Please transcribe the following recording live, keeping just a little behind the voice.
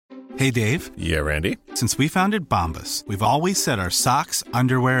Hey, Dave. Yeah, Randy? Since we founded Bombas, we've always said our socks,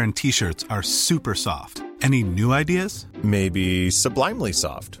 underwear, and T-shirts are super soft. Any new ideas? Maybe sublimely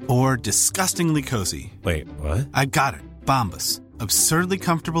soft. Or disgustingly cozy. Wait, what? I got it. Bombas. Absurdly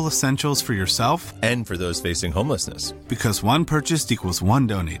comfortable essentials for yourself and for those facing homelessness. Because one purchased equals one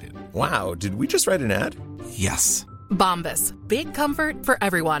donated. Wow, did we just write an ad? Yes. Bombas. Big comfort for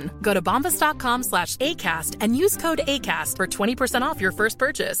everyone. Go to bombas.com/ACAST and use code ACAST for 20% off your first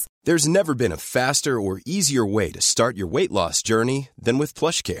purchase. There's never been a faster or easier way to start your weight loss journey than with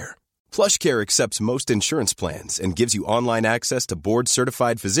PlushCare. PlushCare accepts most insurance plans and gives you online access to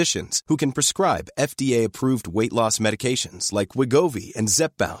board-certified physicians who can prescribe FDA-approved weight loss medications like Wegovy and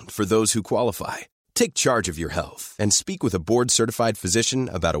Zepbound for those who qualify. Take charge of your health and speak with a board-certified physician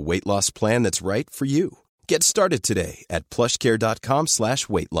about a weight loss plan that's right for you. Get started today at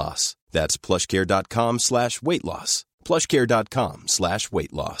plushcare.com/weightloss. That's plushcare.com/weightloss.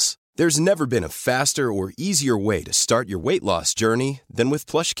 plushcare.com/weightloss. There's never been a faster or easier way to start your weight loss journey than with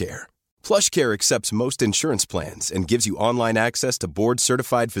PlushCare. PlushCare accepts most insurance plans and gives you online access to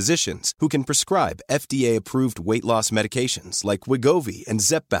board-certified physicians who can prescribe FDA-approved weight loss medications like Wegovy and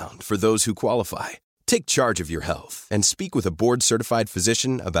Zepbound for those who qualify. Take charge of your health and speak with a board-certified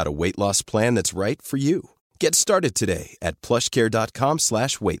physician about a weight loss plan that's right for you. Get started today at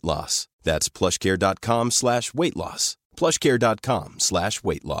plushcare.com/weightloss. That's plushcare.com/weightloss.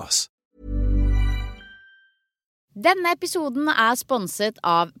 plushcare.com/weightloss. Denne episoden sponset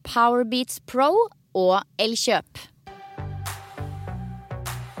av Powerbeats Pro og Elkjøp.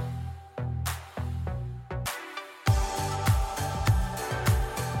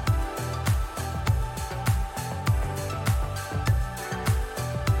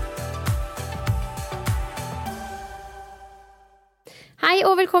 Hei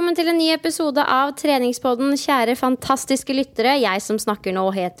og velkommen til en ny episode av Treningspodden, kjære fantastiske lyttere. Jeg som snakker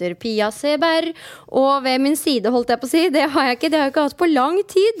nå heter Pia Seberg, og ved min side holdt jeg på å si, det har jeg ikke hatt på lang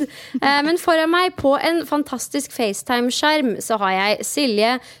tid. Men foran meg på en fantastisk FaceTime-skjerm så har jeg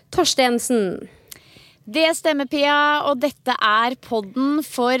Silje Torstensen. Det stemmer, Pia, og dette podden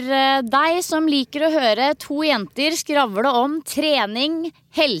for deg som liker å høre to jenter skravle om trening,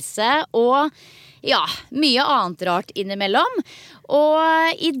 helse og ja, mye annet rart innimellom. Og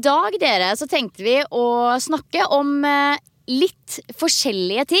i dag, dere, så tenkte vi å snakke om litt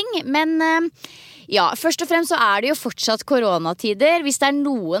forskjellige ting, men ja, først og fremst så det jo fortsatt koronatider, hvis det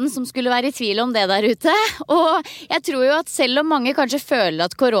noen som skulle være i tvil om det der ute. Og jeg tror jo at selv om mange kanskje føler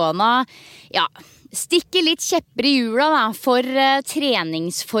at korona, ja, stikker litt kjepper i hjula da, for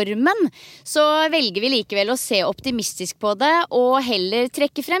treningsformen, så velger vi likevel å se optimistisk på det, og heller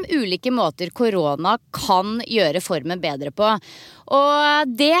trekke frem ulike måter korona kan gjøre formen bedre på. Og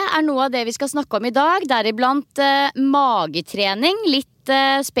det noe av det vi skal snakke om i dag, deriblant magetrening, litt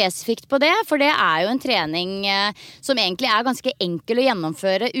spesifikt på det, for det jo en trening som egentlig ganske enkel å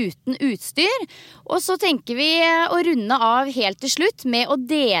gjennomføre uten utstyr. Og så tenker vi å runde av helt til slutt med å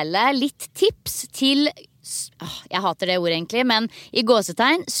dele litt tips til, jeg hater det ordet egentlig, men i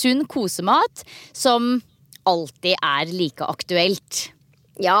gåsetegn, sunn kosemat, som alltid like aktuelt.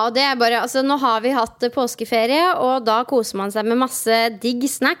 Ja, det bare, altså nå har vi hatt påskeferie, og da koser man seg med masse digg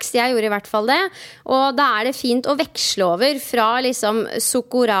snacks, jeg gjorde i hvert fall det, og da det fint å veksle over fra liksom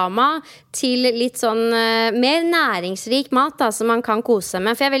Sukorama til litt sånn mer næringsrik mat da, som man kan kose seg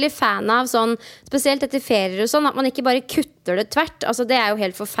med, for jeg veldig fan av sånn, spesielt etter ferier og sånn, at man ikke bare kutter det tvert, altså det jo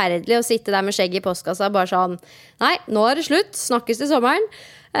helt forferdelig å sitte der med skjegg i postkassa, bare sånn, nei, nå det slutt, snakkes til sommeren.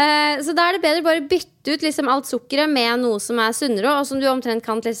 Så da det bedre bare bytte ut liksom alt sukkeret med noe som sunnere og som du omtrent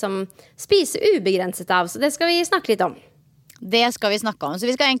kan liksom spise ubegrenset av. Så det skal vi snakke litt om. Det skal vi snakke om. Så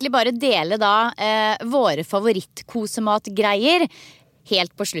vi skal egentlig bare dele da våre favorittkosematgreier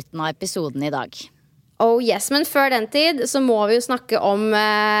helt på slutten av episoden i dag. Oh yes, men før den tid så må vi jo snakke om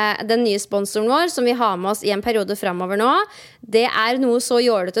den nye sponsoren vår som vi har med oss i en periode fremover nå. Det noe så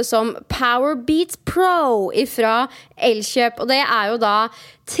jålete som Powerbeats Pro ifra Elkjøp, og det jo da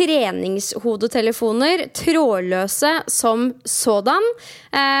treningshodetelefoner, trådløse som sådan.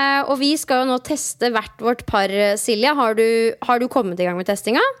 Og vi skal jo nå teste hvert vårt par, Silje. Har du kommet i gang med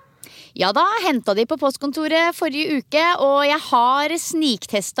testinga? Ja da, hentet de på postkontoret forrige uke, og jeg har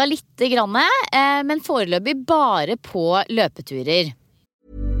sniktestet litt grann, men foreløpig bare på løpeturer.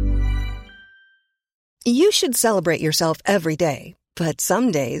 You should celebrate yourself every day, but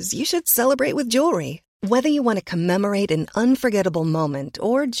some days you should celebrate with jewelry. Whether you want to commemorate an unforgettable moment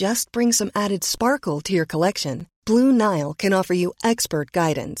or just bring some added sparkle to your collection, Blue Nile can offer you expert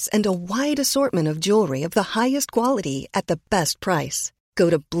guidance and a wide assortment of jewelry of the highest quality at the best price. Go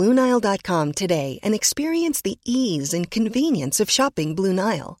to BlueNile.com today and experience the ease and convenience of shopping Blue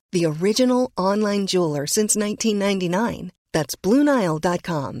Nile, the original online jeweler since 1999. That's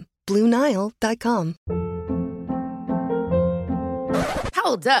BlueNile.com. BlueNile.com.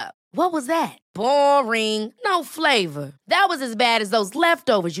 Hold up. What was that? Boring. No flavor. That was as bad as those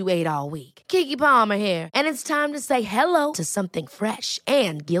leftovers you ate all week. Keke Palmer here, and it's time to say hello to something fresh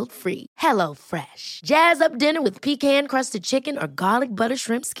and guilt-free. Hello Fresh. Jazz up dinner with pecan-crusted chicken or garlic butter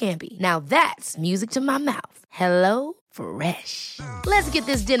shrimp scampi. Now that's music to my mouth. Hello Fresh. Let's get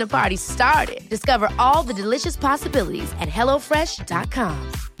this dinner party started. Discover all the delicious possibilities at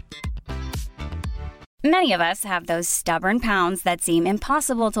HelloFresh.com. Many of us have those stubborn pounds that seem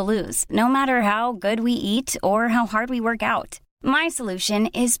impossible to lose, no matter how good we eat or how hard we work out. My solution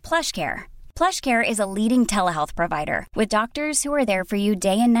is PlushCare. PlushCare is a leading telehealth provider with doctors who are there for you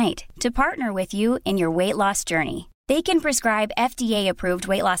day and night to partner with you in your weight loss journey. They can prescribe FDA-approved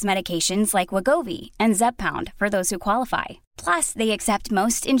weight loss medications like Wegovy and Zepbound for those who qualify. Plus, they accept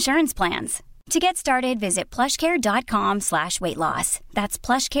most insurance plans. To get started, visit plushcare.com/weightloss. That's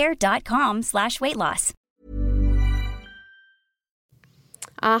plushcare.com/weightloss.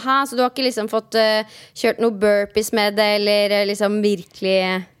 Aha, så du har ikke liksom fått kjørt noe burpees med det, eller liksom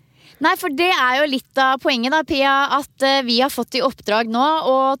virkelig... Nei, for det jo litt av poenget da, Pia, at vi har fått i oppdrag nå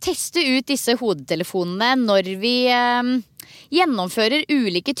å teste ut disse hodetelefonene når vi gjennomfører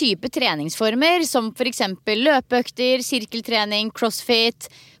ulike typer treningsformer, som for eksempel løpeøkter, sirkeltrening, crossfit,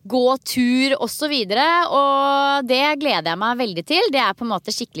 gå tur og så videre, og det gleder jeg meg veldig til. Det på en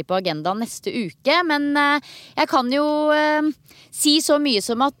måte skikkelig på agendaen neste uke, men jeg kan jo si så mye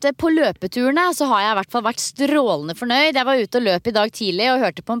som at på løpeturene så har jeg i hvert fall vært strålende fornøyd. Jeg var ute og løp i dag tidlig og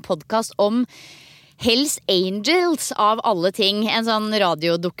hørte på en podcast om Hells Angels av alle ting, en sånn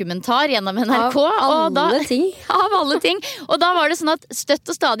radiodokumentar gjennom NRK. Av alle ting. Av alle ting. Og da var det sånn at støtt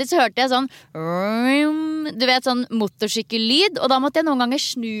og stadig så hørte jeg sånn, du vet, sånn motorsykkellyd, og da måtte jeg noen ganger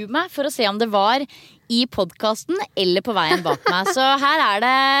snu meg for å se om det var i podcasten eller på veien bak meg. Så her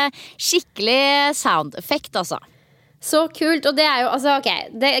det skikkelig sound effect, altså. Så kult, og det jo, altså, ok,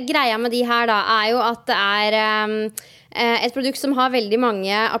 det greia med de her da, jo at det et produkt som har veldig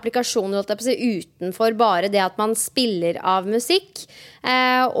mange applikasjoner utenfor bare det at man spiller av musikk.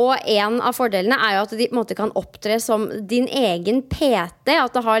 Og en av fordelene jo at de på en måte kan opptre som din egen PT,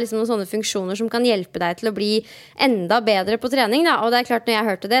 at det har liksom noen sånne funksjoner som kan hjelpe deg til å bli enda bedre på trening da. Og det klart, når jeg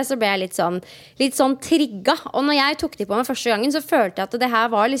hørte det, så ble jeg litt sånn trigga. Og når jeg tok de på meg første gangen, så følte jeg at det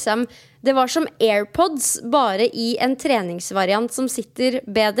her var liksom, det var som AirPods, bare i en treningsvariant som sitter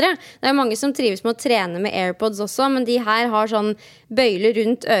bedre. Det jo mange som trives med å trene med AirPods også, men de her har sånn bøyler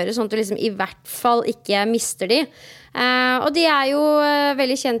rundt øret, sånn at du liksom i hvert fall ikke mister de. Og de jo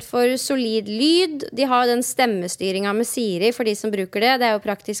veldig kjent for solid lyd. De har den stemmestyringen med Siri for de som bruker det. Det jo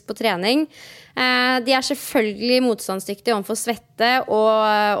praktisk på trening. De selvfølgelig motstandsdyktige overfor svette og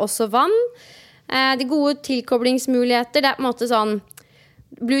også vann. De gode tilkoblingsmuligheter, det på en måte sånn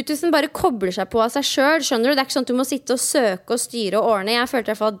Bluetoothen bare kobler seg på av seg selv, skjønner du? Det ikke sånn at du må sitte og søke og styre og ordne. Jeg følte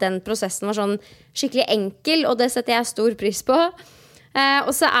i hvert fall at den prosessen var sånn skikkelig enkel, og det setter jeg stor pris på.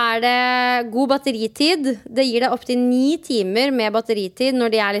 Og så det god batteritid. Det gir deg opp til 9 timer med batteritid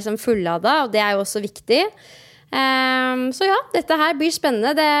når de liksom fullada, og det jo også viktig. Så ja, dette her blir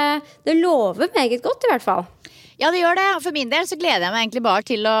spennende. Det lover meget godt i hvert fall. Ja, det gjør det, og for min del så gleder jeg meg egentlig bare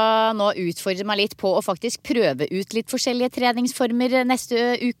til å nå utfordre meg litt på å faktisk prøve ut litt forskjellige treningsformer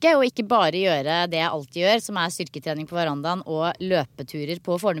neste uke, og ikke bare gjøre det jeg alltid gjør, som styrketrening på verandaen og løpeturer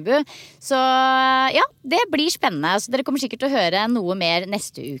på Fornebu. Så ja, det blir spennende. Så dere kommer sikkert til å høre noe mer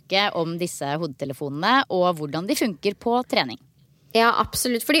neste uke om disse hodetelefonene og hvordan de funker på trening. Ja,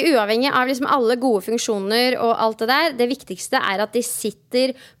 absolutt. Fordi uavhengig av liksom alle gode funksjoner og alt det der, det viktigste at de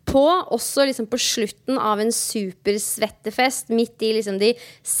sitter på, også liksom på slutten av en supersvettefest, midt i liksom de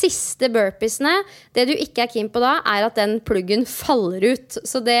siste burpeesene. Det du ikke keen på da, at den pluggen faller ut.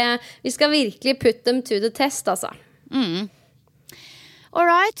 Så vi skal virkelig put them to the test, altså.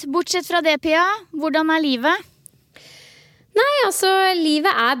 Alright, bortsett fra det, Pia, hvordan livet? Nei, altså,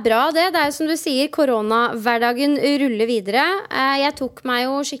 livet bra det. Det jo som du sier, koronahverdagen ruller videre. Jeg tok meg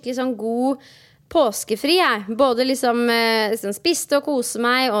jo skikkelig sånn god påskefri, Både liksom spiste og kose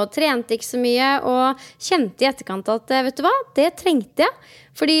meg, og trente ikke så mye, og kjente i etterkant at, vet du hva, det trengte jeg.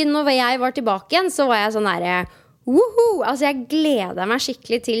 Fordi når jeg var tilbake igjen, så var jeg sånn woohoo! Altså, jeg gleder meg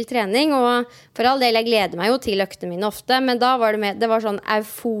skikkelig til trening, og for all del, jeg gleder meg jo til øktene mine ofte, men da var det var sånn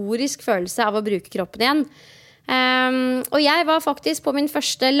euforisk følelse av å bruke kroppen igjen. Og jeg var faktisk på min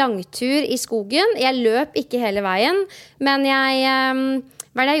første langtur i skogen. Jeg løp ikke hele veien, men jeg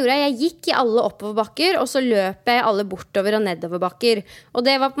Hva det jeg gjorde? Jeg gikk I alle oppoverbakker, og så løp jeg alle bortover og nedoverbakker. Og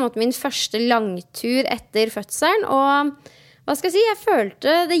det var på en måte min første langtur etter fødselen, og hva skal jeg si? Jeg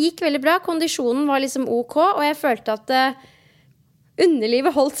følte det gikk veldig bra, kondisjonen var liksom ok, og jeg følte at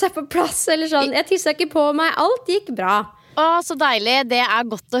underlivet holdt seg på plass, eller sånn. Jeg tisset ikke på meg, alt gikk bra. Så deilig, det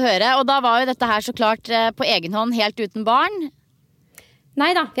godt å høre. Og da var jo dette her så klart på egen hånd, helt uten barn.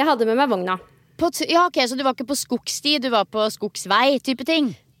 Neida, jeg hadde med meg vogna. Ja, ok, så du var ikke på skogsti, du var på skogsvei type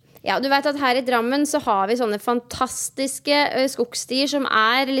ting? Ja, du vet at her I Drammen så har vi sånne fantastiske skogstier som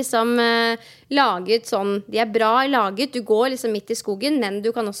liksom laget sånn, de bra laget, du går liksom midt I skogen, men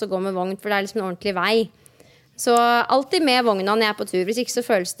du kan også gå med vogn, for det liksom en ordentlig vei. Så alltid med vogna når jeg på tur, hvis ikke så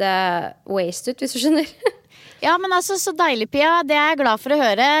føles det waste ut, hvis du skjønner. Ja, men altså, så deilig, Pia, det jeg glad for å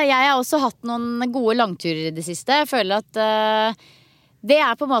høre. Jeg har også hatt noen gode langturer I det siste, jeg føler at det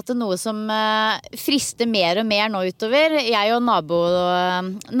på en måte noe som frister mer og mer nå utover. Jeg og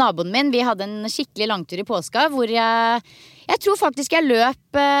naboen min, vi hadde en skikkelig langtur I påska, hvor jeg tror faktisk jeg løp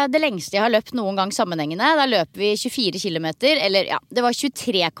det lengste jeg har løpt noen gang sammenhengende. Da løp vi 24 kilometer, eller ja, det var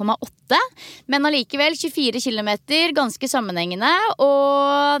 23,8, men allikevel 24 kilometer, ganske sammenhengende,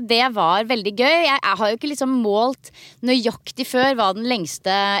 og det var veldig gøy. Jeg har jo ikke liksom målt nøyaktig før hva den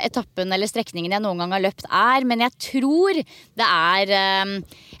lengste etappen eller strekningen jeg noen gang har løpt men jeg tror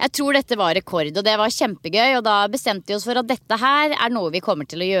jeg tror dette var rekord, og det var kjempegøy, og da bestemte vi oss for at dette her noe vi kommer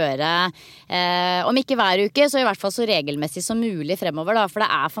til å gjøre, om ikke hver uke, så I hvert fall så regelmessig som mulig fremover da, for det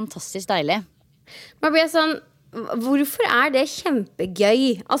fantastisk deilig. Man blir sånn, hvorfor det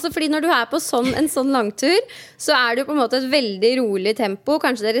kjempegøy? Altså fordi når du på en sånn langtur, så det jo på en måte et veldig rolig tempo,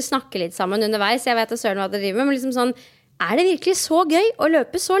 kanskje dere snakker litt sammen underveis, jeg vet at søren hva dere driver med, men liksom sånn, det virkelig så gøy å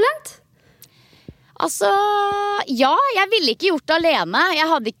løpe så langt? Altså, ja, jeg ville ikke gjort det alene. Jeg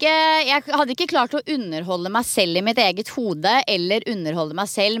hadde ikke klart å underholde meg selv I mitt eget hode, eller underholde meg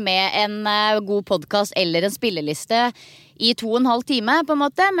selv med en god podcast eller en spilleliste I 2,5 timer, på en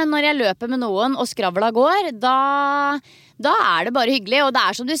måte. Men når jeg løper med noen og skravla går, da det bare hyggelig. Og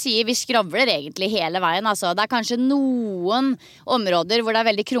det som du sier, vi skravler egentlig hele veien. Altså. Det kanskje noen områder hvor det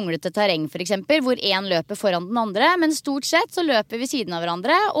veldig kronglete terreng, for eksempel, hvor en løper foran den andre. Men stort sett så løper vi siden av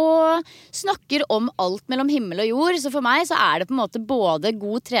hverandre og snakker om alt mellom himmel og jord. Så for meg så det på en måte både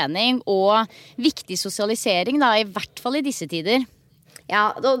god trening og viktig sosialisering, da, I hvert fall I disse tider. Ja,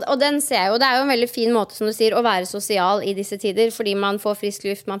 og den ser jeg jo. Det jo en veldig fin måte, som du sier, å være sosial I disse tider, fordi man får frisk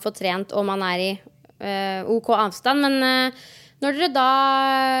luft, man får trent, og man I ok avstand, men når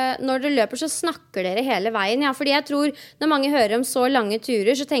dere løper så snakker dere hele veien, ja, fordi jeg tror når mange hører om så lange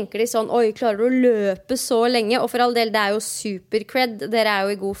turer så tenker de sånn, oi, klarer du å løpe så lenge, og for all del, det jo supercred, dere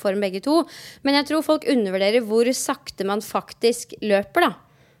jo I god form begge to, men jeg tror folk undervurderer hvor sakte man faktisk løper da.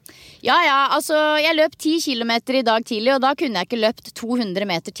 Ja, altså jeg løp 10 kilometer I dag tidlig, og da kunne jeg ikke løpt 200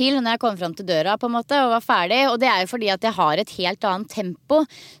 meter til når jeg kom frem til døra på en måte, og var ferdig, og det jo fordi at jeg har et helt annet tempo,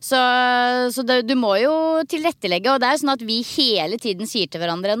 så du må jo tilrettelegge, og det jo sånn at vi hele tiden sier til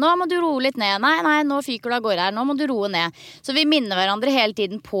hverandre, nå må du roe litt ned, nei, nå fyker du av gårde her, nå må du roe ned, så vi minner hverandre hele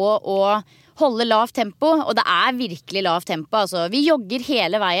tiden på å holde lavt tempo, og det virkelig lavt tempo, altså vi jogger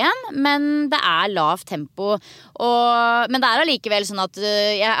hele veien, men det lavt tempo, men det allikevel sånn at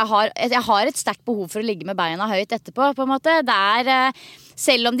jeg har et sterkt behov for å ligge med beina høyt etterpå, på en måte, det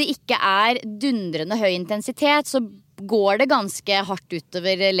selv om det ikke dundrende høy intensitet, så går det ganske hardt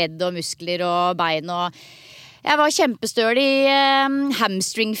utover ledd og muskler og bein og jeg var kjempestøl I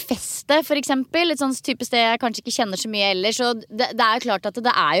hamstringfeste, for eksempel. Et sånt type sted jeg kanskje ikke kjenner så mye ellers. Så det klart at det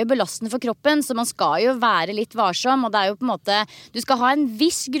jo belastende for kroppen, så man skal jo være litt varsom. Og det jo på en måte, du skal ha en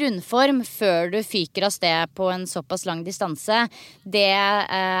viss grunnform før du fyker av sted på en såpass lang distanse. Det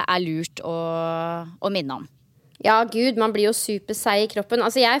lurt å minne om. Ja, Gud, man blir jo superseig I kroppen.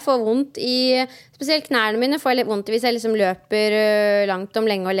 Altså, jeg får vondt spesielt knærne mine får jeg litt vondt I hvis jeg liksom løper langt om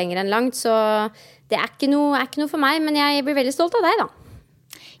lenge og lenger enn langt, så det ikke noe for meg, men jeg blir veldig stolt av deg da.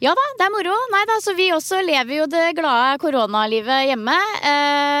 Ja da, det moro. Nei da, så vi også lever jo det glade koronalivet hjemme.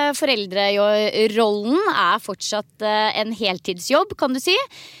 Foreldrerollen fortsatt en heltidsjobb, kan du si.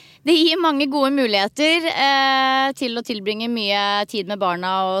 Det gir mange gode muligheter til å tilbringe mye tid med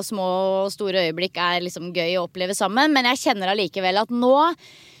barna, og små og store øyeblikk liksom gøy å oppleve sammen, men jeg kjenner allikevel at nå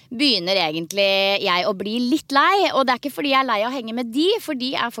begynner egentlig jeg å bli litt lei, og det ikke fordi jeg lei av å henge med de, for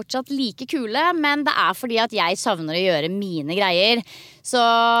de fortsatt like kule, men det fordi at jeg savner å gjøre mine greier. Så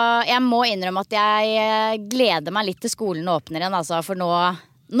jeg må innrømme at jeg gleder meg litt til skolen åpner igjen, altså, for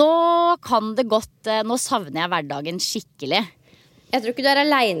nå kan det godt, nå savner jeg hverdagen skikkelig. Jeg tror ikke du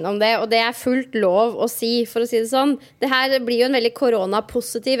alene om det, og det fullt lov å si, for å si det sånn. Det her blir jo en veldig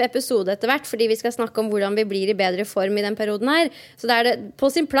koronapositiv episode etter hvert, fordi vi skal snakke om hvordan vi blir i bedre form i den perioden her. Så det det på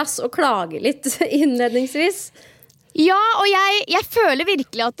sin plass å klage litt innledningsvis. Ja, og jeg føler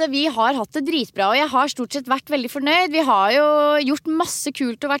virkelig at vi har hatt det dritbra, og jeg har stort sett vært veldig fornøyd. Vi har jo gjort masse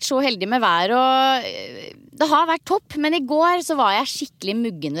kult og vært så heldige med vær, og det har vært topp. Men i går så var jeg skikkelig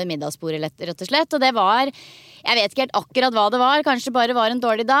muggen ved middagsbordet, rett og slett, og det var... Jeg vet ikke helt akkurat hva det var, kanskje det bare var en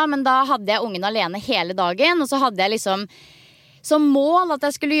dårlig dag, men da hadde jeg ungen alene hele dagen, og så hadde jeg liksom som mål at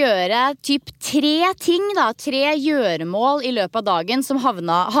jeg skulle gjøre typ 3 ting da, 3 gjøremål i løpet av dagen som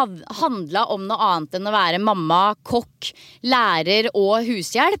handla om noe annet enn å være mamma, kokk, lærer og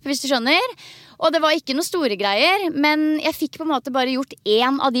hushjelp, hvis du skjønner. Og det var ikke noe store greier, men jeg fikk på en måte bare gjort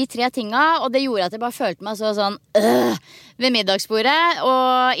 1 av de 3 tinga, og det gjorde at jeg bare følte meg sånn ved middagsbordet.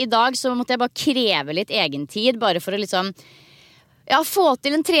 Og i dag så måtte jeg bare kreve litt egentid, bare for å liksom få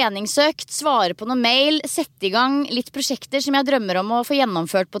til en treningsøkt, svare på noe mail, sette i gang litt prosjekter som jeg drømmer om å få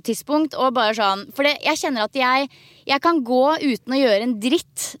gjennomført på et tidspunkt, og bare sånn, for jeg kjenner at jeg kan gå uten å gjøre en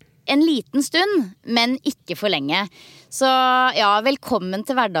dritt en liten stund, men ikke for lenge. Så ja, velkommen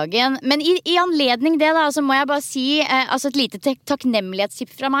til hverdagen. Men i anledning det da, så må jeg bare si altså et lite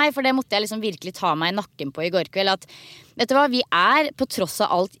takknemlighetstips fra meg, for det måtte jeg liksom virkelig ta meg i nakken på i går kveld, at vet du hva, vi på tross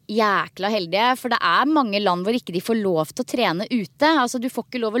av alt jækla heldige, for det mange land hvor ikke de får lov til å trene ute. Altså du får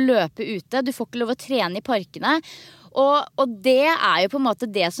ikke lov å løpe ute, du får ikke lov å trene i parkene. Og det jo på en måte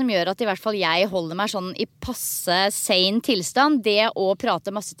det som gjør at i hvert fall jeg holder meg sånn i passe sane tilstand. Det å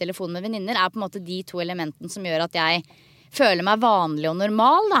prate masse telefon med venninner på en måte de 2 elementene som gjør at jeg føler meg vanlig og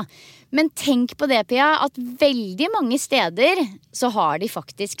normal da. Men tenk på det, Pia, at veldig mange steder så har de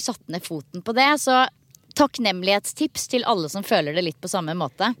faktisk satt ned foten på det. Så takknemlighetstips til alle som føler det litt på samme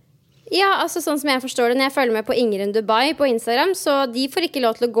måte. Ja, altså sånn som jeg forstår det, når jeg følger med på Ingrid Dubai på Instagram, så de får ikke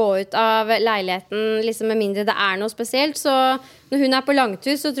lov til å gå ut av leiligheten liksom med mindre det noe spesielt. Så når hun på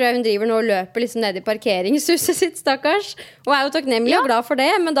langtur, så tror jeg hun driver nå og løper liksom ned i parkeringshuset sitt, stakkars. Og jo takknemlig og glad for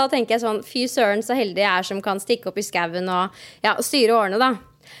det, men da tenker jeg sånn, fy søren så heldig jeg som kan stikke opp i skauen og styre årene da.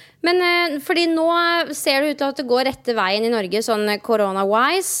 Men fordi nå ser det ut til at det går rette veien i Norge sånn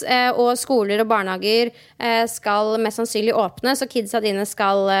corona-wise, og skoler og barnehager skal mest sannsynlig åpne, så kidsa dine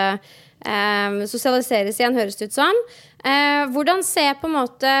skal sosialiseres igjen, høres det ut som. Hvordan ser på en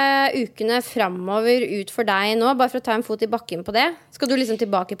måte ukene fremover ut for deg nå, bare for å ta en fot i bakken på det? Skal du liksom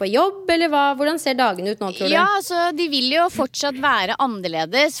tilbake på jobb, eller hva? Hvordan ser dagen ut nå, tror du? Ja, altså, de vil jo fortsatt være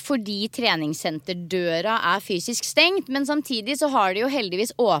annerledes fordi treningssenterdøra fysisk stengt, men samtidig så har de jo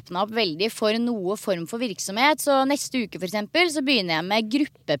heldigvis åpnet opp veldig for noe form for virksomhet, så neste uke for eksempel så begynner jeg med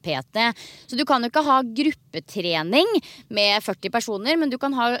gruppe-PT. Så du kan jo ikke ha gruppetrening med 40 personer, men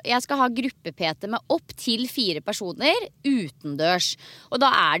jeg skal ha gruppe-PT med opp til 4 personer utendørs. Og da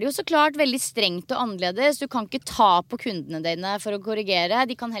det jo så klart veldig strengt og annerledes. Du kan ikke ta på kundene dine for å korrigere.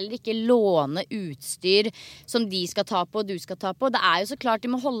 De kan heller ikke låne utstyr som de skal ta på og du skal ta på. Det jo så klart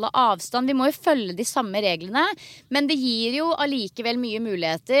de må holde avstand. Vi må jo følge de samme reglene, men det gir jo allikevel mye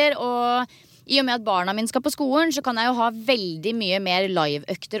muligheter, og i og med at barna mine skal på skolen, så kan jeg jo ha veldig mye mer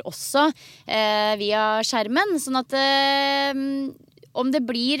live-økter også via skjermen, sånn at om det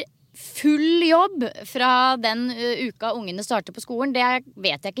blir full jobb fra den uka ungene starter på skolen, det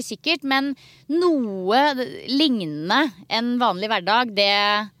vet jeg ikke sikkert, men noe lignende en vanlig hverdag,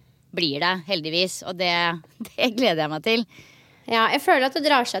 det blir det heldigvis, og det gleder jeg meg til. Ja, jeg føler at det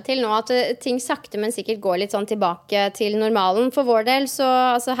drar seg til nå at ting sakte, men sikkert går litt sånn tilbake til normalen. For vår del, så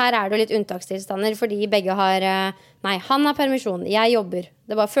altså, her det jo litt unntakstilstander, fordi begge har han har permisjon, jeg jobber.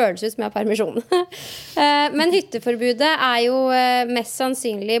 Det bare føles ut som jeg har permisjon. Men hytteforbudet jo mest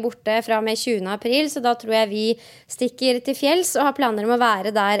sannsynlig borte fra og med 20. april, så da tror jeg vi stikker til fjells og har planer om å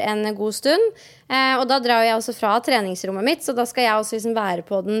være der en god stund. Og da drar jeg også fra treningsrommet mitt, så da skal jeg også liksom være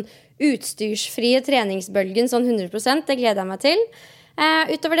på den utstyrsfrie treningsbølgen sånn 100%, det gleder jeg meg til.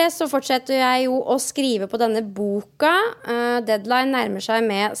 Utover det så fortsetter jeg jo å skrive på denne boka. Deadline nærmer seg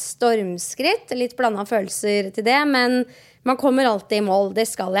med stormskritt, litt blandet følelser til det, men man kommer alltid i mål, det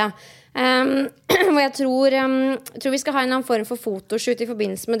skal jeg. Og jeg tror vi skal ha en annen form for fotoshoot i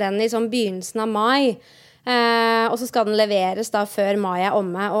forbindelse med den i sånn begynnelsen av mai. Og så skal den leveres da før mai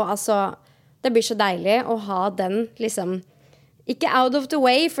omme, og altså, det blir så deilig å ha den liksom ikke out of the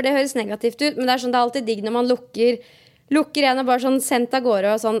way, for det høres negativt ut, men det sånn, det alltid digg når man lukker en og bare sånn sendt av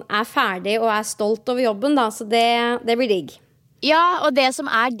gårde og sånn ferdig og stolt over jobben da, så det blir digg. Ja, og det som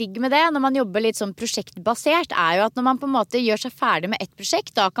digg med det når man jobber litt sånn prosjektbasert jo at når man på en måte gjør seg ferdig med et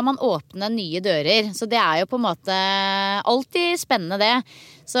prosjekt, da kan man åpne nye dører, så det jo på en måte alltid spennende det.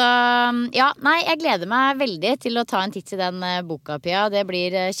 Så ja, nei, jeg gleder meg veldig til å ta en titt i den boka, Pia. Det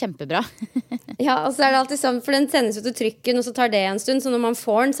blir kjempebra. Ja, og så det alltid sånn, for den sendes jo til trykken, og så tar det en stund, så når man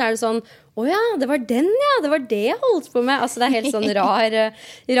får den, så det sånn, åja, det var den, ja, det var det jeg holdt på med. Altså det helt sånn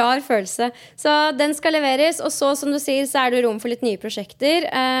rar følelse. Så den skal leveres, og så, som du sier, så det rom for litt nye prosjekter.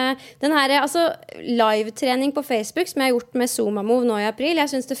 Den her, altså live-trening på Facebook, som jeg har gjort med Zumamove nå i april,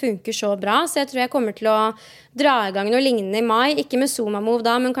 jeg synes det funker så bra, så jeg tror jeg kommer til å dra i gang noe lignende i mai, ikke med Zumamove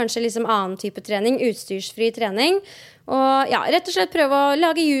da, men kanskje liksom annen type trening, utstyrsfri trening. Og ja, rett og slett prøve å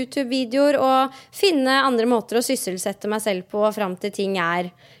lage YouTube-videoer og finne andre måter å sysselsette meg selv på frem til ting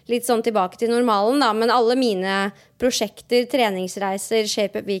litt sånn tilbake til normalen da. Men alle mine prosjekter, treningsreiser,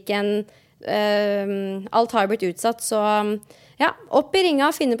 Shape Up Weekend, alt har blitt utsatt. Så ja, opp i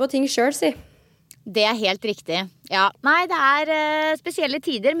ringa og finne på ting selv, si. Det helt riktig. Ja, nei, det spesielle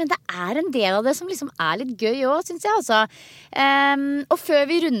tider, men det en del av det som liksom litt gøy også, synes jeg altså. Og før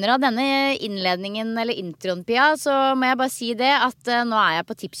vi runder av denne innledningen, eller introen, Pia, så må jeg bare si det at nå jeg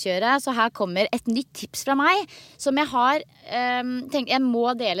på tipskjøret, så her kommer et nytt tips fra meg, som jeg har tenkt, jeg må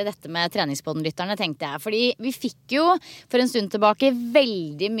dele dette med treningspodden-lytterne, tenkte jeg. Fordi vi fikk jo for en stund tilbake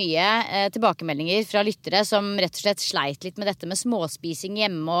veldig mye tilbakemeldinger fra lyttere som rett og slett sleit litt med dette med småspising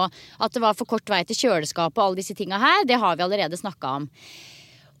hjemme, og at det var for kort vei til kjøleskapet og alle disse tingene her, det har vi allerede snakket om.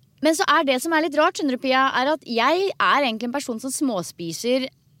 Men så det som litt rart, skjønner du, Pia, at jeg egentlig en person som småspiser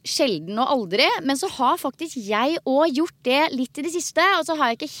sjelden og aldri, men så har faktisk jeg også gjort det litt i det siste, og så har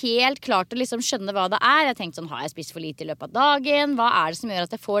jeg ikke helt klart å liksom skjønne hva det Jeg tenkte sånn, har jeg spist for lite i løpet av dagen? Hva det som gjør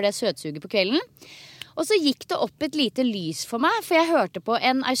at jeg får det søtsuget på kvelden? Og så gikk det opp et lite lys for meg, for jeg hørte på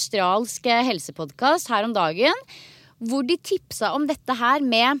en australsk helsepodcast her om dagen, hvor de tipsa om dette her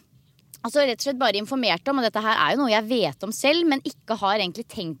med altså rett og slett bare informert om, og dette her jo noe jeg vet om selv, men ikke har egentlig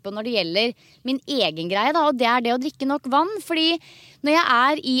tenkt på når det gjelder min egen greie, da, og det det å drikke nok vann. Fordi når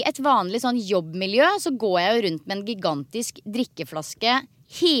jeg i et vanlig sånn jobbmiljø, så går jeg jo rundt med en gigantisk drikkeflaske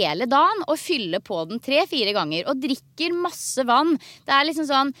hele dagen, og fyller på den 3-4 ganger, og drikker masse vann. Det liksom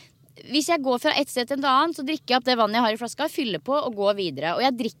sånn, hvis jeg går fra et sted til en annen, så drikker jeg opp det vannet jeg har i flaska, fyller på og går videre. Og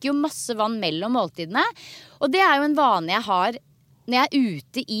jeg drikker jo masse vann mellom måltidene, og det jo en vane jeg har når jeg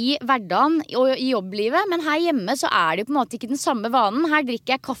ute i hverdagen og i jobblivet, men her hjemme så det jo på en måte ikke den samme vanen. Her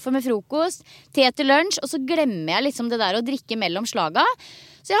drikker jeg kaffe med frokost, te til lunsj, og så glemmer jeg liksom det der å drikke mellom slaga.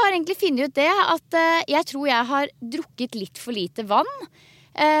 Så jeg har egentlig funnet ut det at jeg tror jeg har drukket litt for lite vann,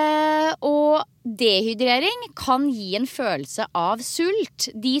 og dehydrering kan gi en følelse av sult.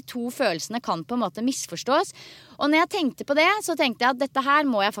 De to følelsene kan på en måte misforstås. Og når jeg tenkte på det, så tenkte jeg at dette her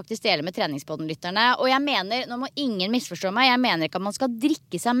må jeg faktisk dele med treningspodden-lytterne. Og jeg mener, nå må ingen misforstå meg, jeg mener ikke at man skal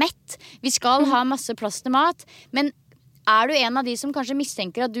drikke seg mett. Vi skal ha masse plass til mat, men du en av de som kanskje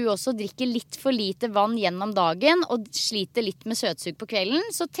mistenker at du også drikker litt for lite vann gjennom dagen og sliter litt med søtsug på kvelden,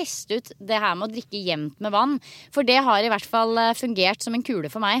 så test ut det her med å drikke jevnt med vann. For det har i hvert fall fungert som en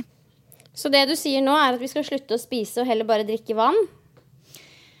kule for meg. Så det du sier nå at vi skal slutte å spise og heller bare drikke vann?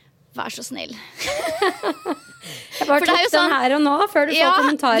 Vær så snill. Jeg bare tok den her og nå, før du får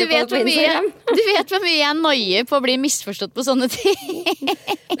kommentarer på det på Instagram. Du vet hvor mye jeg nøyer på å bli misforstått på sånne ting.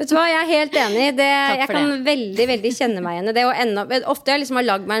 Vet du hva, jeg helt enig. Jeg kan veldig, veldig kjenne meg igjen i det. Ofte jeg liksom har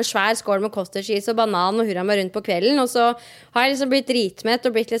lagd meg en svær skål med cottage cheese og banan og hurra meg rundt på kvelden, og så har jeg liksom blitt dritmett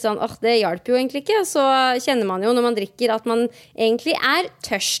og blitt litt sånn, det hjelper jo egentlig ikke. Så kjenner man jo når man drikker at man egentlig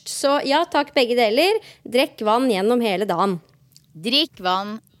tørst. Så ja, takk begge deler. Drekk vann gjennom hele dagen. Drikk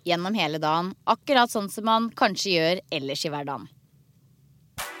vann gjennom hele dagen, akkurat sånn som man kanskje gjør ellers i hverdagen.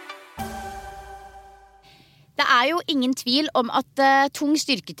 Det jo ingen tvil om at tung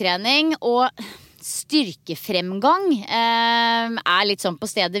styrketrening og styrkefremgang litt sånn på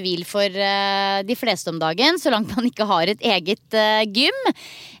stedet hvil for de fleste om dagen, så langt man ikke har et eget gym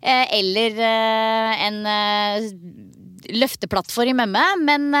eller en løfteplattform hjemme,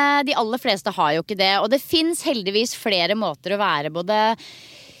 men de aller fleste har jo ikke det, og det finnes heldigvis flere måter å være både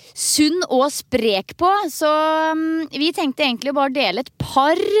sunn og sprek på, så vi tenkte egentlig bare dele et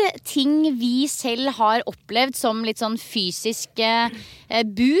par ting vi selv har opplevd som litt sånn fysisk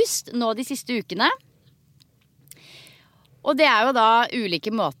boost nå de siste ukene. Og det jo da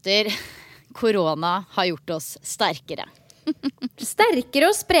ulike måter korona har gjort oss sterkere. Sterkere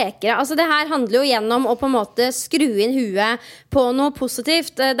og sprekere. Altså det her handler jo gjennom å på en måte skru inn huet på noe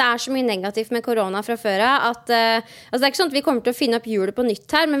positivt. Det så mye negativt med korona fra før at altså det ikke sånn at vi kommer til å finne opp hjulet på nytt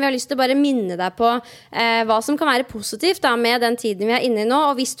her, men vi har lyst til å bare minne deg på hva som kan være positivt da, med den tiden vi inne i nå.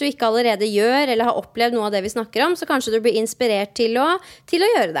 Og hvis du ikke allerede gjør eller har opplevd noe av det vi snakker om, så kanskje du blir inspirert til å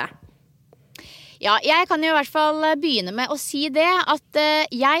gjøre det. Ja, jeg kan jo I hvert fall begynne med å si det, at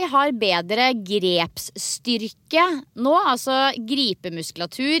jeg har bedre grepsstyrke nå, altså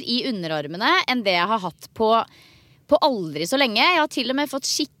gripemuskulatur I underarmene, enn det jeg har hatt på aldri så lenge. Jeg har til og med fått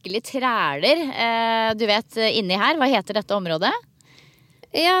skikkelig træler, du vet, inni her. Hva heter dette området?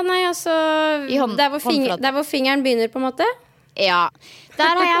 Ja, nei, altså, der hvor fingeren begynner på en måte. Ja,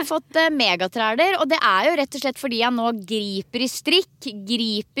 der har jeg fått megatræler, og det jo rett og slett fordi jeg nå griper I strikk,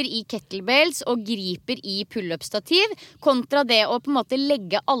 griper I kettlebells og griper I pull-up-stativ, kontra det å på en måte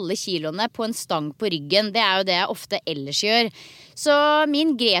legge alle kiloene på en stang på ryggen. Det jo det jeg ofte ellers gjør. Så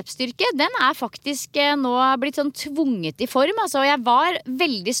min grepsstyrke, den faktisk nå blitt sånn tvunget I form. Altså, jeg var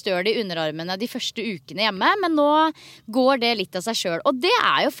veldig støl I underarmene de første ukene hjemme, men nå går det litt av seg selv. Og det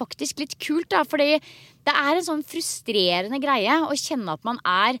jo faktisk litt kult da, fordi det en sånn frustrerende greie å kjenne at man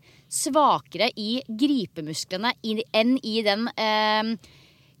svakere I gripemusklene enn I den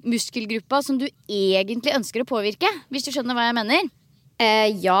muskelgruppa som du egentlig ønsker å påvirke, hvis du skjønner hva jeg mener.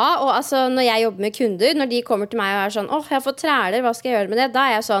 Ja, og altså når jeg jobber med kunder, når de kommer til meg og sånn, jeg har fått træler, hva skal jeg gjøre med det? Da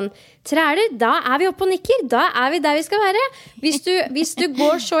jeg sånn, træler, da vi oppe og nikker, da vi der vi skal være. Hvis du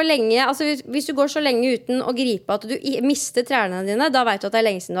går så lenge, altså hvis du går så lenge uten å gripe at du mister trælene dine, da vet du at det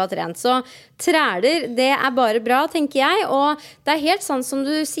lenge siden du har trent. Så træler, det bare bra, tenker jeg, og det helt sånn som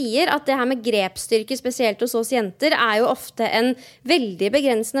du sier, at det her med grepsstyrke, spesielt hos oss jenter, jo ofte en veldig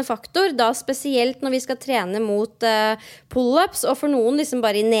begrensende faktor, da spesielt når vi skal trene mot pull-ups, og for noen liksom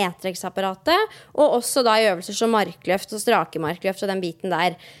bare I nedtrekksapparatet, og også da I øvelser som markløft og strakemarkløft og den biten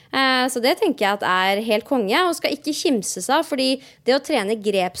der. Så det tenker jeg at helt konge, og skal ikke kimse seg, fordi det å trene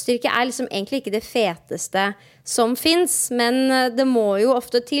grepsstyrke liksom egentlig ikke det feteste som finnes, men det må jo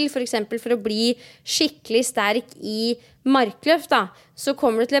ofte til, for eksempel for å bli skikkelig sterk I markløft da, så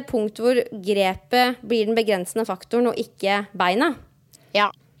kommer du til et punkt hvor grepet blir den begrensende faktoren, og ikke beina. Ja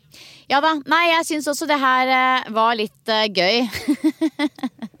da, nei, jeg synes også det her var litt gøy.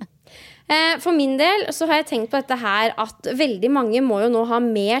 For min del så har jeg tenkt på dette her at veldig mange må jo nå ha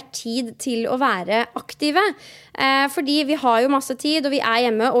mer tid til å være aktive. Fordi vi har jo masse tid, og vi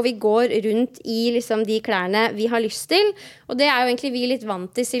hjemme, og vi går rundt I liksom de klærne vi har lyst til. Og det jo egentlig vi litt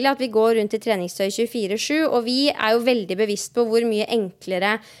vant til, Silje, at vi går rundt I treningstøy 24/7, og vi jo veldig bevisst på hvor mye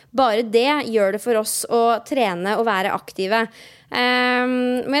enklere bare det gjør det for oss å trene og være aktive.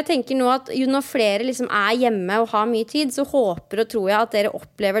 Men jeg tenker nå at jo når flere liksom hjemme og har mye tid, så håper og tror jeg at dere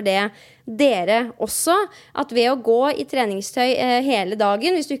opplever det dere også, at ved å gå I treningstøy hele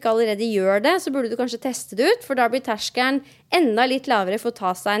dagen, hvis du ikke allerede gjør det, så burde du kanskje teste det ut, for da blir terskelen enda litt lavere for å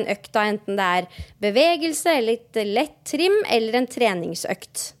ta seg en økt, enten det bevegelse, eller litt lett trim, eller en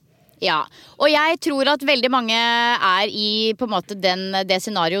treningsøkt. Ja, og jeg tror at veldig mange I på en måte det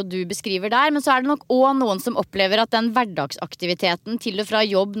scenario du beskriver der, men så det nok også noen som opplever at den hverdagsaktiviteten til og fra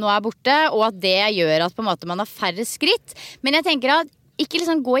jobb nå borte, og at det gjør at på en måte man har færre skritt. Men jeg tenker at ikke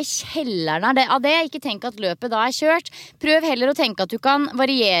liksom gå I kjelleren av det, ikke tenk at løpet da kjørt. Prøv heller å tenke at du kan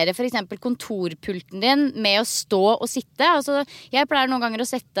variere for eksempel kontorpulten din med å stå og sitte. Altså, jeg pleier noen ganger å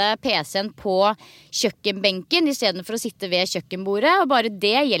sette PC-en på kjøkkenbenken I stedet for å sitte ved kjøkkenbordet, og bare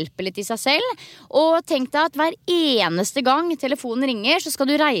det hjelper litt I seg selv. Og tenk deg at hver eneste gang telefonen ringer, så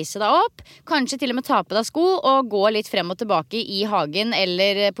skal du reise deg opp, kanskje til og med ta på deg sko og gå litt frem og tilbake I hagen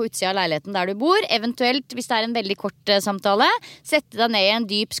eller på utsida av leiligheten der du bor. Eventuelt, hvis det en veldig kort samtale, sette deg ned I en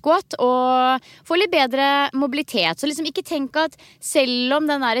dyp squat og få litt bedre mobilitet. Så liksom ikke tenk at selv om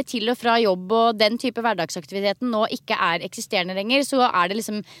den til og fra jobb og den type hverdagsaktiviteten nå ikke eksisterende lenger, så det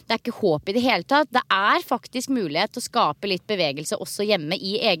liksom, det ikke håp I det hele tatt. Det faktisk mulighet til å skape litt bevegelse også hjemme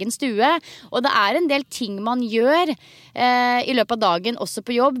I egen stue, og det en del ting man gjør I løpet av dagen også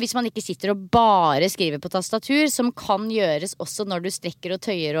på jobb, hvis man ikke sitter og bare skriver på tastatur, som kan gjøres også når du strekker og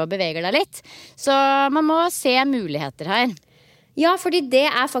tøyer og beveger deg litt. Så man må se muligheter her. Ja, fordi det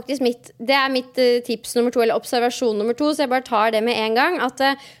faktisk mitt tips nummer 2, eller observasjon nummer 2, så jeg bare tar det med en gang, at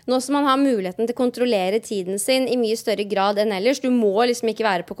nå som man har muligheten til å kontrollere tiden sin I mye større grad enn ellers, du må liksom ikke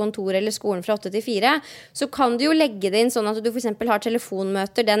være på kontor eller skolen fra 8 til 4, så kan du jo legge det inn sånn at du for eksempel har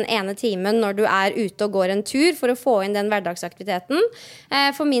telefonmøter den ene timen når du ute og går en tur for å få inn den hverdagsaktiviteten.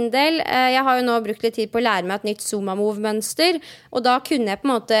 For min del, jeg har jo nå brukt litt tid på å lære meg et nytt Zumba-move-mønster, og da kunne jeg på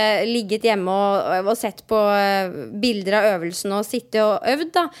en måte ligget hjemme og sett på bilder av øvelsen og sitte og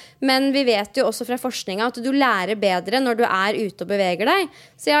øvd da. Men vi vet jo også fra forskningen at du lærer bedre når du ute og beveger deg.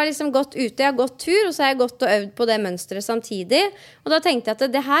 Så jeg har liksom gått ute, jeg har gått tur, og så har jeg gått og øvd på det mønstret samtidig. Og da tenkte jeg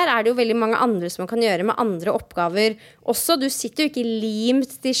at det her det jo veldig mange andre som man kan gjøre med andre oppgaver også. Du sitter jo ikke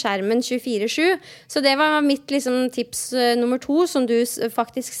limt til skjermen 24/7. Så det var mitt liksom, tips nummer 2, som du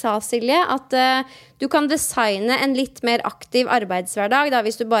faktisk sa, Silje, at du kan designe en litt mer aktiv arbeidshverdag da,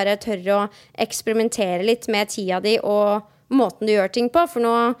 hvis du bare tør å eksperimentere litt med tida di og måten du gjør ting på, for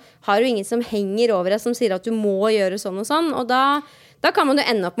nå har du ingen som henger over deg som sier at du må gjøre sånn og sånn, og da kan man jo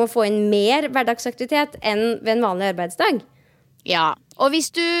ende opp med å få inn mer hverdagsaktivitet enn ved en vanlig arbeidsdag. Ja, og hvis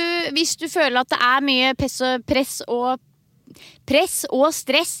du føler at det mye press og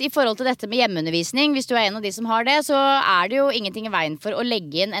stress i forhold til dette med hjemmeundervisning, hvis du en av de som har det, så det jo ingenting i veien for å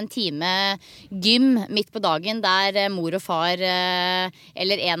legge inn en time gym midt på dagen der mor og far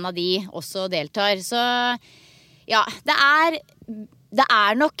eller en av de også deltar. Så ja, det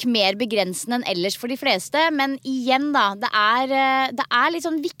nok mer begrensende enn ellers for de fleste, men igjen da, det litt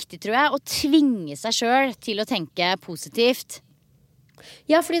sånn viktig, tror jeg, å tvinge seg selv til å tenke positivt.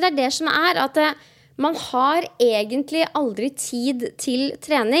 Ja, fordi det det som at man har egentlig aldri tid til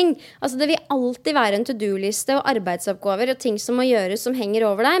trening. Altså det vil alltid være en to-do-liste og arbeidsoppgaver og ting som må gjøres som henger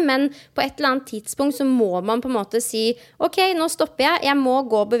over deg, men på et eller annet tidspunkt så må man på en måte si ok, nå stopper jeg må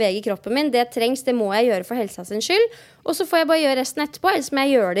gå og bevege kroppen min, det trengs, det må jeg gjøre for helsa sin skyld, og så får jeg bare gjøre resten etterpå, ellers må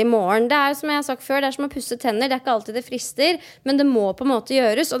jeg gjøre det i morgen. Det som jeg har sagt før, det som å pusse tenner, det ikke alltid det frister, men det må på en måte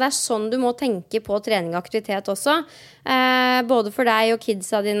gjøres, og det sånn du må tenke på trening og aktivitet også, både for deg og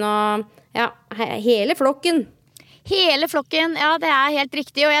kidsa dine og ja, hele flokken. Hele flokken, ja, det helt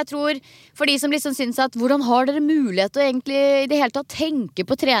riktig. Og jeg tror for de som liksom synes at hvordan har dere mulighet til å egentlig i det hele tatt tenke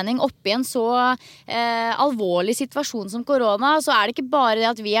på trening oppi en så alvorlig situasjon som korona, så det ikke bare det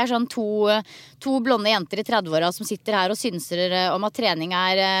at vi sånn to blonde jenter i 30-åra som sitter her og synser om at trening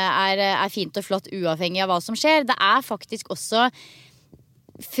er fint og flott uavhengig av hva som skjer. Det faktisk også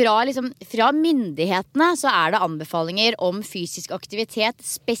fra myndighetene så det anbefalinger om fysisk aktivitet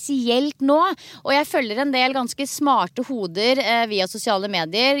spesielt nå, og jeg følger en del ganske smarte hoder via sosiale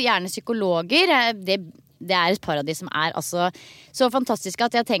medier, gjerne psykologer. Det et par av de som altså så fantastiske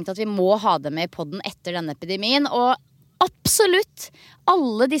at jeg har tenkt at vi må ha dem med i podden etter denne epidemien, og absolutt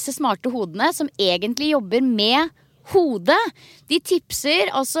alle disse smarte hodene som egentlig jobber med hodet, de tipser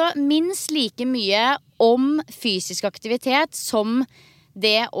altså minst like mye om fysisk aktivitet som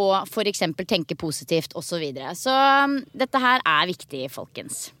det å for eksempel tenke positivt og så videre. Så dette her viktig,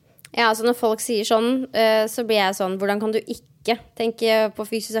 folkens. Ja, altså når folk sier sånn, så blir jeg sånn, hvordan kan du ikke tenke på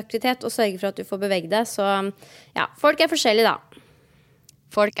fysisk aktivitet og sørge for at du får bevege deg? Så ja, folk forskjellige da.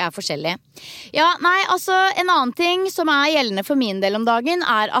 Folk forskjellige. Ja, nei, altså en annen ting som gjeldende for min del om dagen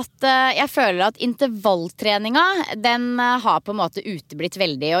at jeg føler at intervalltreninga, den har på en måte uteblitt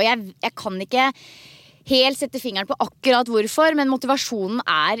veldig, og jeg kan ikke helt sette fingeren på akkurat hvorfor, men motivasjonen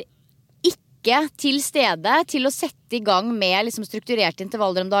ikke til stede til å sette i gang med liksom strukturerte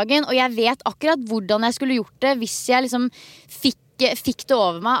intervaller om dagen, og jeg vet akkurat hvordan jeg skulle gjort det hvis jeg liksom fikk det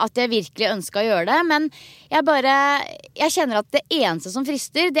over meg at jeg virkelig ønsket å gjøre det, men jeg kjenner at det eneste som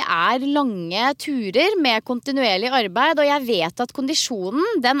frister, det lange turer med kontinuerlig arbeid, og jeg vet at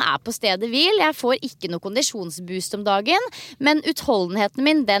kondisjonen, den på stedet hvil. Jeg får ikke noe kondisjonsboost om dagen, men utholdenheten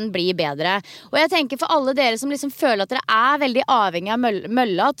min, den blir bedre. Og jeg tenker for alle dere som liksom føler at dere veldig avhengig av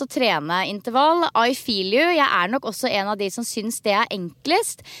mølla til å trene intervall, I feel you. Jeg nok også en av de som synes det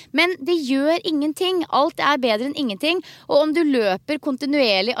enklest, men det gjør ingenting. Alt bedre enn ingenting, og om du løper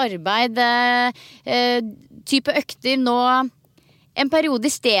kontinuerlig arbeid, type økter nå en periode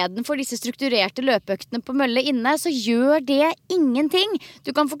i stedet for disse strukturerte løpeøktene på mølle inne, så gjør det ingenting.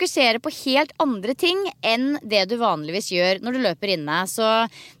 Du kan fokusere på helt andre ting enn det du vanligvis gjør når du løper inne. Så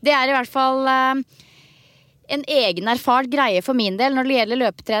det i hvert fall en egen erfart greie for min del når det gjelder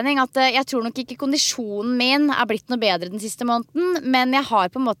løpetrening, at jeg tror nok ikke kondisjonen min blitt noe bedre den siste måneden, men jeg har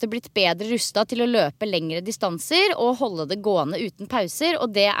på en måte blitt bedre rustet til å løpe lengre distanser og holde det gående uten pauser,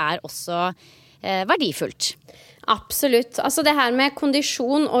 og det også verdifullt. Absolutt. Altså det her med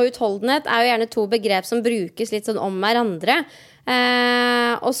kondisjon og utholdenhet jo gjerne to begrep som brukes litt sånn om hverandre.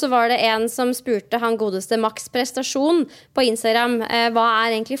 Og så var det en som spurte han godeste Max Prestasjon på Instagram, hva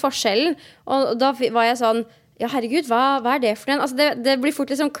egentlig forskjellen? Og da var jeg sånn, ja herregud, hva det for en? Altså det blir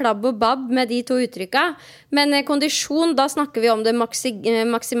fort liksom klabb og babb med de to uttrykka, men kondisjon, da snakker vi om det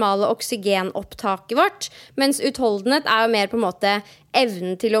maksimale oksygenopptaket vårt, mens utholdenhet jo mer på en måte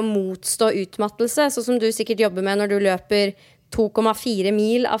evnen til å motstå utmattelse, sånn som du sikkert jobber med når du løper 2,4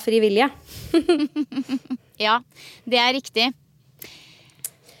 mil av fri vilje. Ja, det riktig.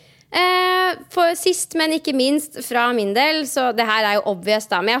 For sist, men ikke minst fra min del, så det her jo obvious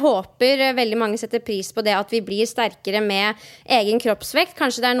da, men jeg håper veldig mange setter pris på det at vi blir sterkere med egen kroppsvekt.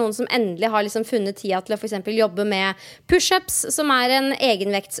 Kanskje det noen som endelig har liksom funnet tida til å for eksempel jobbe med push-ups, som en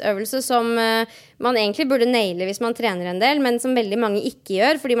egenvektsøvelse som man egentlig burde naile hvis man trener en del, men som veldig mange ikke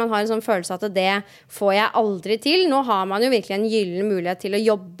gjør, fordi man har en sånn følelse at det får jeg aldri til. Nå har man jo virkelig en gyllen mulighet til å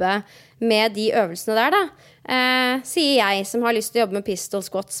jobbe med de øvelsene der da. Sier jeg som har lyst til å jobbe med pistol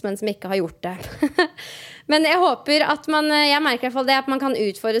squats, men som ikke har gjort det. Men jeg håper at jeg merker i hvert fall det, at man kan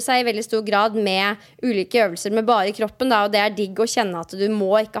utfordre seg i veldig stor grad med ulike øvelser med bare kroppen da, og det digg å kjenne at du må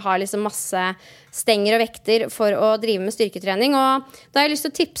ikke ha liksom masse stenger og vekter for å drive med styrketrening. Og da har jeg lyst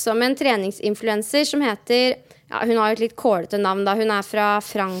til å tipse om en treningsinfluencer som heter, hun har jo et litt kålete navn da, hun fra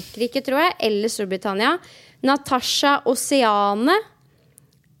Frankrike tror jeg, eller Storbritannia, Natasha Oceane.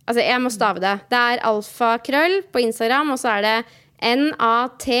 Altså, jeg må stave det. Det alfakrøll på Instagram, og så det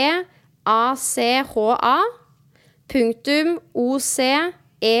NATACHA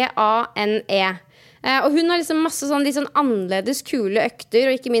 .OCEANE. Og hun har liksom masse sånn annerledes kule økter,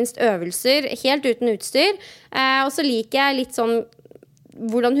 og ikke minst øvelser, helt uten utstyr. Og så liker jeg litt sånn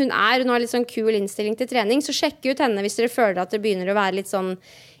hvordan hun hun har litt sånn kul innstilling til trening, så sjekk ut henne hvis dere føler at det begynner å være litt sånn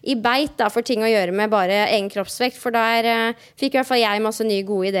i beit da, for ting å gjøre med bare egen kroppsvekt, for der fikk i hvert fall jeg masse nye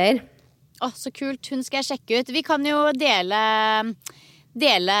gode ideer. Så kult, hun skal jeg sjekke ut. Vi kan jo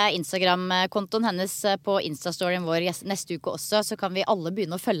dele Instagram-kontoen hennes på Instastoryen vår neste uke også, så kan vi alle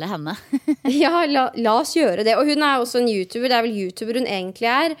begynne å følge henne. Ja, la oss gjøre det. Og hun også en YouTuber, det vel YouTuber hun egentlig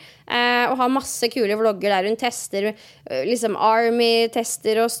og har masse kule vlogger der hun tester liksom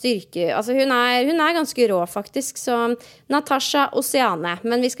Army-tester og styrke. Altså hun ganske rå faktisk, så Natasha Oceane,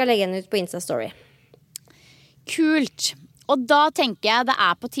 men vi skal legge henne ut på Instastory. Kult! Og da tenker jeg det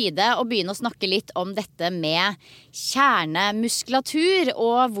på tide å begynne å snakke litt om dette med kjernemuskulatur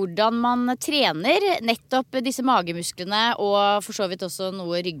og hvordan man trener nettopp disse magemusklene og for så vidt også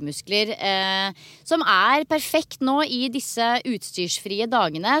noe ryggmuskler som perfekt nå i disse utstyrsfrie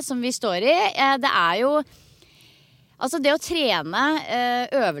dagene som vi står i. Det jo altså det å trene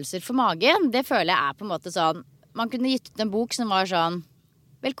øvelser for magen, det føler jeg på en måte sånn, man kunne gitt ut en bok som var sånn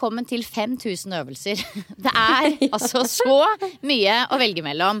velkommen til 5000 øvelser. Det altså så mye å velge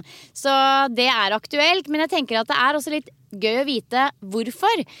mellom. Så det aktuelt, men jeg tenker at det også litt gøy å vite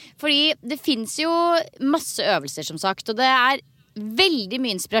hvorfor. Fordi det finnes jo masse øvelser som sagt, og det veldig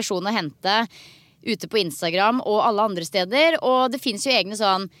mye inspirasjon å hente ute på Instagram og alle andre steder, og det finnes jo egne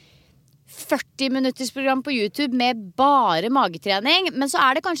sånn 40 minutters program på YouTube med bare magetrening, men så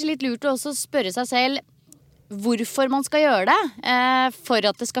det kanskje litt lurt å også spørre seg selv hvorfor man skal gjøre det for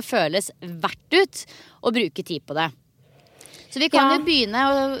at det skal føles verdt ut å bruke tid på det. Så vi kan jo begynne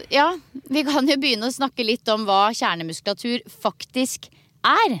å snakke litt om hva kjernemuskulatur faktisk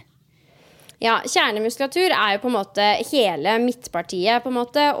Ja, kjernemuskulatur jo på en måte hele midtpartiet på en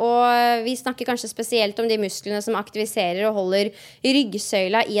måte, og vi snakker kanskje spesielt om de musklene som aktiviserer og holder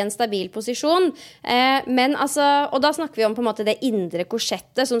ryggsøyla i en stabil posisjon. Men altså, og da snakker vi om på en måte det indre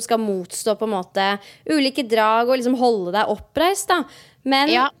korsettet som skal motstå på en måte ulike drag og liksom holde deg oppreist da.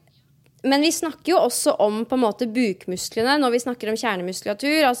 Men vi snakker jo også om på en måte bukmusklene når vi snakker om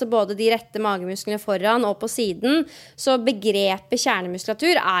kjernemuskulatur, altså både de rette magemusklene foran og på siden. Så begrepet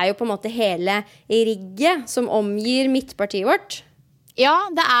kjernemuskulatur jo på en måte hele rigget som omgir midtpartiet vårt. Ja,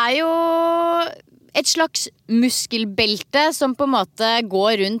 det jo et slags muskelbelte som på en måte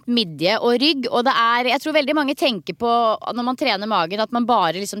går rundt midje og rygg, og det jeg tror veldig mange tenker på når man trener magen at man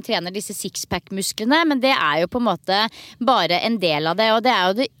bare liksom trener disse sixpack-musklene, men det jo på en måte bare en del av det, og det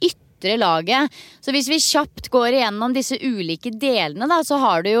jo det laget. Så hvis vi kjapt går igjennom disse ulike delene da, så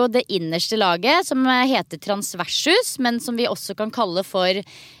har du jo det innerste laget som heter transversus, men som vi også kan kalle for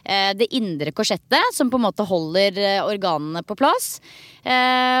det indre korsettet, som på en måte holder organene på plass.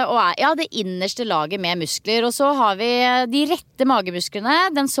 Og det innerste laget med muskler. Og så har vi de rette magemusklene,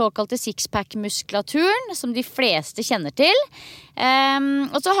 den såkalte sixpack-muskulaturen, som de fleste kjenner til.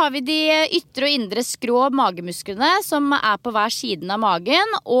 Og så har vi de ytre og indre skrå magemusklene som på hver siden av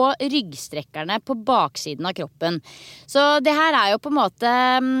magen, og ryggstrekkerne på baksiden av kroppen. Så det her jo på en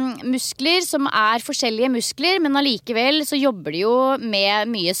måte muskler som forskjellige muskler, men allikevel så jobber de jo med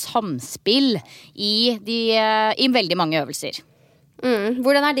mye samspill i veldig mange øvelser.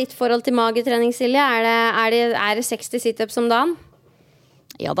 Hvordan ditt forhold til magetrening, Silje? Er det 60 sit-ups om dagen?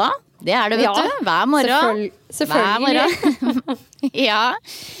 Ja da, det det, vet du. Hver morgen. Selvfølgelig. Ja.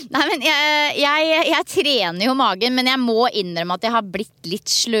 Nei, men jeg trener jo magen, men jeg må innrømme at jeg har blitt litt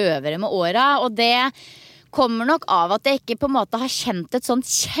sløvere med åra, og det kommer nok av at jeg ikke på en måte har kjent et sånt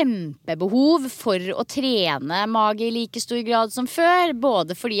kjempebehov for å trene mage i like stor grad som før.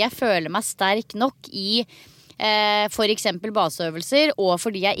 Både fordi jeg føler meg sterk nok i for eksempel baseøvelser, og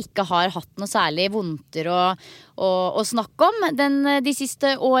fordi jeg ikke har hatt noe særlig vondter å snakke om de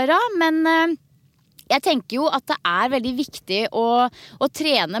siste årene. Men jeg tenker jo at det veldig viktig å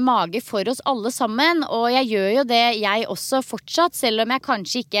trene mage for oss alle sammen, og jeg gjør jo det jeg også fortsatt, selv om jeg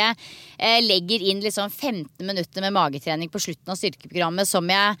kanskje ikke legger inn liksom 15 minutter med magetrening på slutten av styrkeprogrammet, som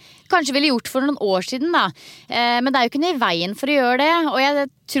jeg kanskje ville gjort for noen år siden da. Men det jo ikke noe i veien for å gjøre det, og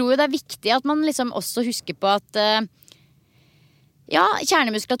jeg tror jo det viktig at man liksom også husker på at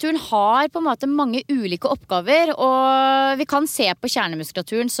kjernemuskulaturen har på en måte mange ulike oppgaver, og vi kan se på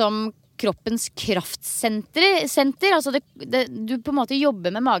kjernemuskulaturen som kroppens kraftsenter, altså du på en måte jobber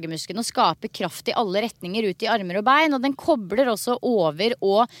med magemuskelen og skaper kraft i alle retninger ut i armer og bein, og den kobler også over-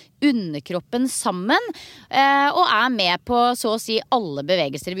 og underkroppen sammen, og med på så å si alle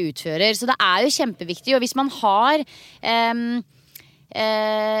bevegelser vi utfører. Så det jo kjempeviktig, og hvis man har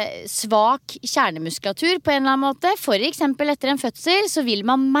svak kjernemuskulatur på en eller annen måte, for eksempel etter en fødsel, så vil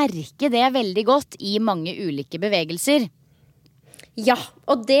man merke det veldig godt i mange ulike bevegelser. Ja,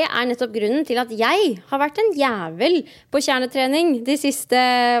 og det nettopp grunnen til at jeg har vært en jævel på kjernetrening de siste,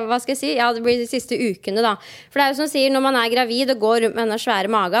 det blir de siste ukene da. For det jo som sier, når man gravid og går rundt med denne svære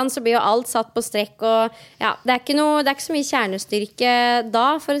magen, så blir jo alt satt på strekk, og det ikke så mye kjernestyrke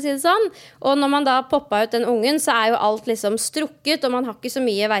da, for å si det sånn. Og når man da poppet ut den ungen, så jo alt liksom strukket, og man har ikke så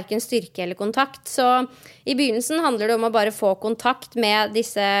mye hverken styrke eller kontakt. Så i begynnelsen handler det om å bare få kontakt med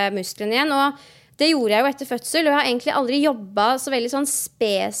disse musklene igjen, og det gjorde jeg jo etter fødsel, og jeg har egentlig aldri jobbet så veldig sånn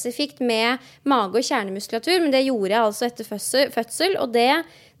spesifikt med mage- og kjernemuskulatur, men det gjorde jeg altså etter fødsel, og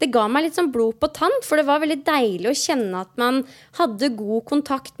det ga meg litt sånn blod på tann, for det var veldig deilig å kjenne at man hadde god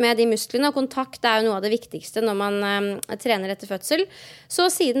kontakt med de musklene, og kontakt jo noe av det viktigste når man trener etter fødsel. Så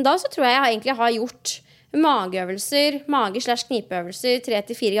siden da så tror jeg egentlig har gjort mageøvelser, mage/knipeøvelser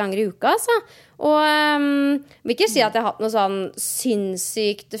 3-4 ganger i uka, altså. Og vil ikke si at jeg har hatt noe sånn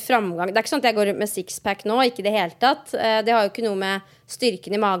sinnssykt framgang. Det ikke sånn at jeg går rundt med sixpack nå, ikke det hele tatt. Det har jo ikke noe med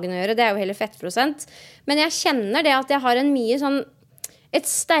styrken i magen å gjøre, det jo heller fettprosent. Men jeg kjenner det at jeg har et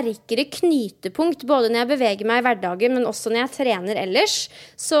sterkere knytepunkt, både når jeg beveger meg i hverdagen, men også når jeg trener ellers.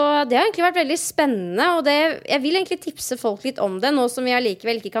 Så det har egentlig vært veldig spennende, og jeg vil egentlig tipse folk litt om det, nå som vi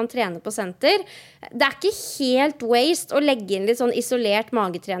allikevel ikke kan trene på senter. Det ikke helt waste å legge inn litt sånn isolert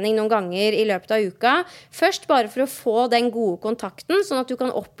magetrening noen ganger i løpet av uka. Først bare for å få den gode kontakten, sånn at du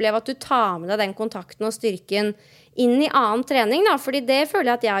kan oppleve at du tar med deg den kontakten og styrken inn i annen trening, da. Fordi det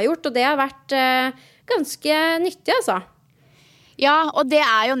føler jeg at jeg har gjort, og det har vært ganske nyttig, altså. Ja, og det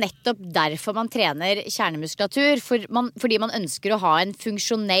jo nettopp derfor man trener kjernemuskulatur, fordi man ønsker å ha en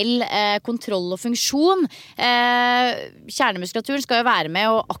funksjonell kontroll og funksjon. Kjernemuskulaturen skal jo være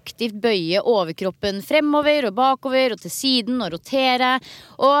med å aktivt bøye overkroppen fremover og bakover og til siden og rotere.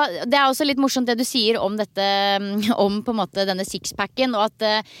 Og det også litt morsomt det du sier om dette, om på en måte denne sixpacken, og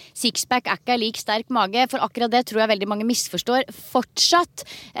at sixpack ikke lik sterk mage, for akkurat det tror jeg veldig mange misforstår fortsatt.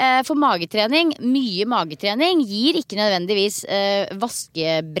 For magetrening, mye magetrening, gir ikke nødvendigvis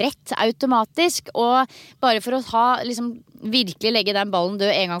vaskebrett automatisk, og bare for å virkelig legge den ballen død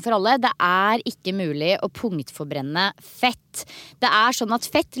en gang for alle, det ikke mulig å punktforbrenne fett. Det sånn at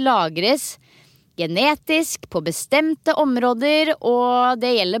fett lagres genetisk på bestemte områder, og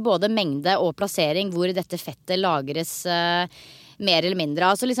det gjelder både mengde og plassering hvor dette fettet lagres mer eller mindre.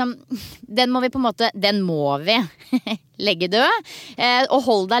 Altså den må vi legge død. Og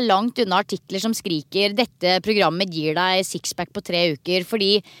hold deg langt unna artikler som skriker dette programmet gir deg sixpack på 3 uker,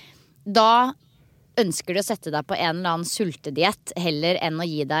 fordi da ønsker du å sette deg på en eller annen sultediett heller enn å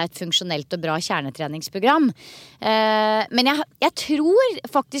gi deg et funksjonelt og bra kjernetreningsprogram. Men jeg tror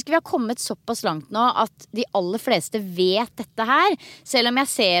faktisk vi har kommet såpass langt nå at de aller fleste vet dette her, selv om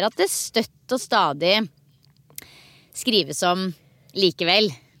jeg ser at det støtt og stadig skrives om likevel.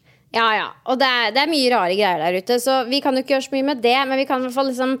 Ja, og det mye rare greier der ute, så vi kan jo ikke gjøre så mye med det, men vi kan i hvert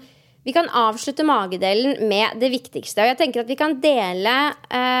fall vi kan avslutte magedelen med det viktigste. Og jeg tenker at vi kan dele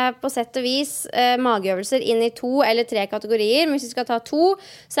på sett og vis mageøvelser inn i 2 eller 3 kategorier. Men hvis vi skal ta 2,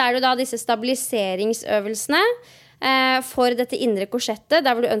 så det jo da disse stabiliseringsøvelsene for dette indre korsettet,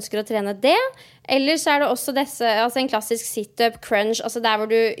 der hvor du ønsker å trene det. Eller så det også en klassisk sit-up, crunch, altså der hvor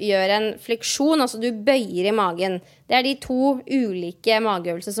du gjør en fleksjon, altså du bøyer i magen. Det de 2 ulike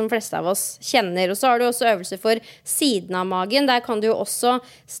mageøvelser som fleste av oss kjenner. Og så har du også øvelser for siden av magen. Der kan du jo også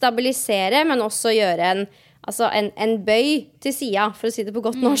stabilisere, men også gjøre en bøy til siden, for å si det på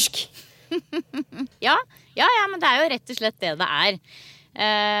godt norsk. Ja, men det jo rett og slett det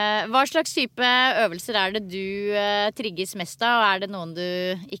Hva slags type øvelser det du trigges mest av, og det noen du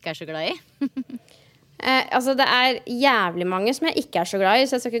ikke så glad i? Altså det jævlig mange som jeg ikke så glad i,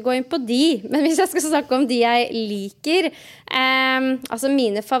 så jeg skal ikke gå inn på de. Men hvis jeg skal snakke om de jeg liker, altså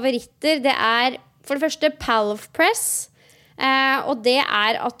mine favoritter, det for det første Pallof Press. Og det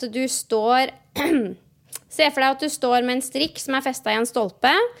at du står se for deg at du står med en strikk som festet i en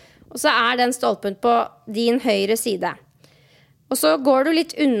stolpe, og så den stolpen på din høyre side. Og så går du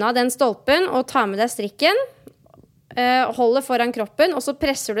litt unna den stolpen og tar med deg strikken, holder foran kroppen, og så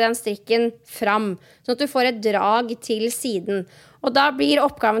presser du den strikken fram, sånn at du får et drag til siden. Og da blir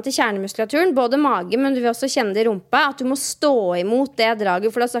oppgaven til kjernemuskulaturen, både mage, men du vil også kjenne det i rumpa, at du må stå imot det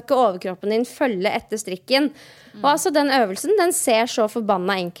draget, for da skal ikke overkroppen din følge etter strikken. Og altså den øvelsen, den ser så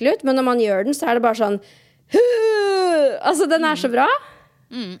forbannet enkel ut, men når man gjør den, så det bare sånn altså den så bra.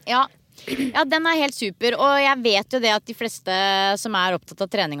 Ja, den helt super. Og jeg vet jo det at de fleste som opptatt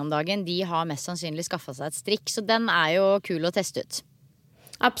av trening om dagen, de har mest sannsynlig skaffet seg et strikk, så den jo kul å teste ut.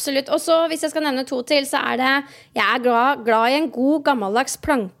 Absolutt. Og så hvis jeg skal nevne to til, så det jeg glad i en god gammeldags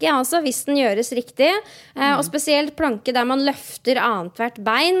planke, altså, hvis den gjøres riktig. Og spesielt planke der man løfter annet hvert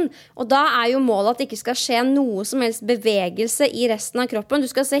bein. Og da jo målet at det ikke skal skje noe som helst bevegelse i resten av kroppen. Du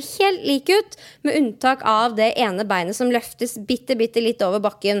skal se helt lik ut, med unntak av det ene beinet som løftes bitte litt over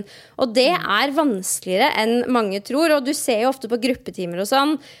bakken. Og det vanskeligere enn mange tror, og du ser jo ofte på gruppetimer og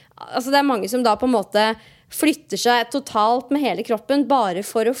sånn. Altså det mange som da på en måte flytter seg totalt med hele kroppen bare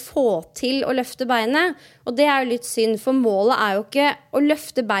for å få til å løfte beinet. Og det jo litt synd, for målet jo ikke å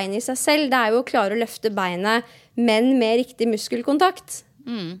løfte beinet i seg selv, det jo å klare å løfte beinet, men med riktig muskelkontakt.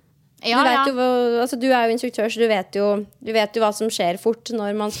 Ja, du vet jo, altså du jo instruktør, så du vet jo hva som skjer fort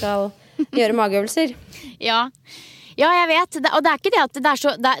når man skal gjøre mageøvelser. Ja, jeg vet, og det ikke det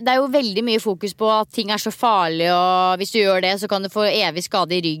at det jo veldig mye fokus på at ting så farlig, og hvis du gjør det så kan du få evig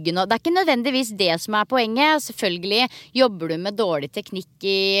skade i ryggen, og det ikke nødvendigvis det som poenget. Selvfølgelig jobber du med dårlig teknikk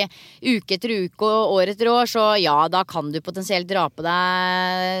i uke etter uke og år etter år, så ja, da kan du potensielt dra på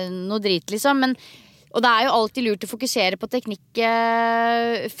deg noe drit liksom, og det jo alltid lurt å fokusere på teknikk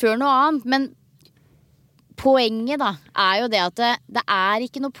før noe annet, men poenget da jo det at det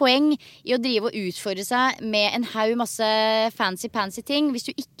ikke noe poeng i å drive og utfordre seg med en haug masse fancy ting hvis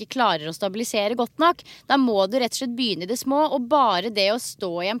du ikke klarer å stabilisere godt nok. Da må du rett og slett begynne i det små, og bare det å stå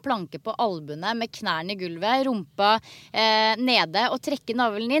i en planke på albuene med knærne i gulvet, rumpa nede og trekke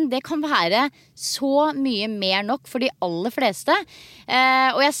navlen inn, det kan være så mye mer nok for de aller fleste.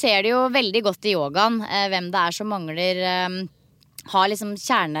 Og jeg ser det jo veldig godt i yogaen, hvem det som mangler har liksom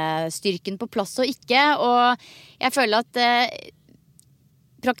kjernestyrken på plass og ikke, og jeg føler at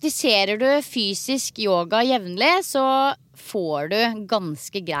praktiserer du fysisk yoga jevnlig, så får du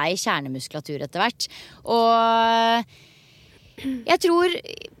ganske grei kjernemuskulatur etter hvert. Og jeg tror,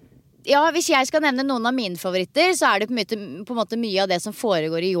 ja, hvis jeg skal nevne noen av mine favoritter, så det på en måte mye av det som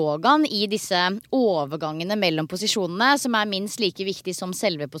foregår i yogaen, i disse overgangene mellom posisjonene, som minst like viktig som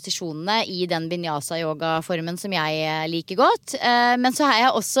selve posisjonene i den vinyasa-yoga-formen som jeg liker godt. Men så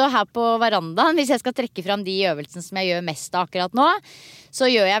jeg også her på verandaen, hvis jeg skal trekke fram de øvelsene som jeg gjør mest av akkurat nå, så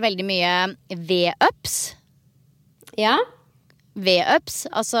gjør jeg veldig mye V-ups. Ja. V-ups,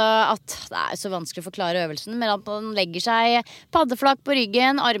 altså at det så vanskelig å forklare øvelsen, men at man legger seg paddeflak på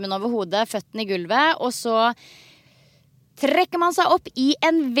ryggen, armen over hodet, føttene i gulvet, og så trekker man seg opp i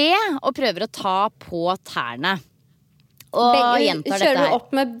en V og prøver å ta på tærne. Og gjentar dette her. Kjører du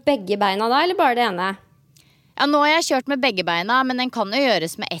opp med begge beina da, eller bare det ene? Ja, nå har jeg kjørt med begge beina, men den kan jo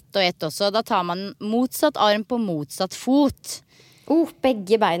gjøres med ett og ett også. Da tar man motsatt arm på motsatt fot.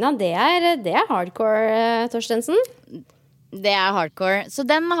 Begge beina, det hardcore, Torstensen. Det hardcore. Så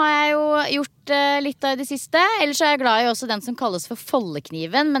den har jeg jo gjort litt av i det siste. Ellers jeg glad i også den som kalles for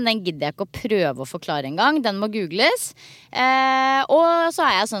foldekniven, men den gidder jeg ikke å prøve å forklare en gang. Den må googles. Og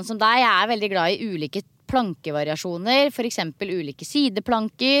så jeg sånn som deg, jeg veldig glad i ulike plankevariasjoner, for eksempel ulike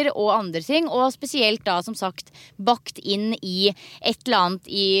sideplanker og andre ting, og spesielt da som sagt bakt inn i et eller annet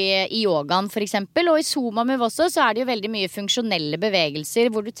i yogaen for eksempel, og i Zuma Move også så det jo veldig mye funksjonelle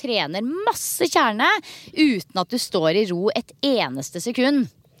bevegelser hvor du trener masse kjerne uten at du står i ro et eneste sekund.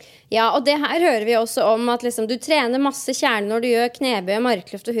 Ja, og det her hører vi også om at liksom, du trener masse kjerne når du gjør knebøy,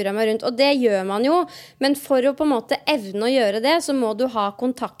 markløft og hurra meg rundt, og det gjør man jo, men for å på en måte evne å gjøre det, så må du ha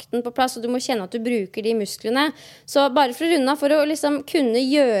kontakten på plass, og du må kjenne at du bruker de musklene. Så bare for å runde av, for å liksom kunne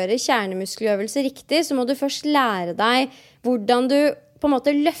gjøre kjernemuskeløvelser riktig, så må du først lære deg hvordan du på en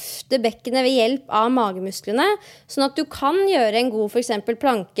måte løfte bekkenet ved hjelp av magemusklene, sånn at du kan gjøre en god for eksempel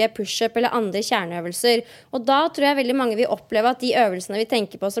planke, push-up eller andre kjerneøvelser. Og da tror jeg veldig mange vil oppleve at de øvelsene vi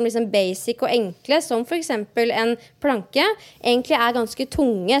tenker på som liksom basic og enkle, som for eksempel en planke, egentlig ganske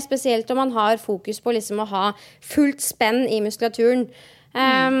tunge, spesielt om man har fokus på liksom å ha fullt spenn i muskulaturen.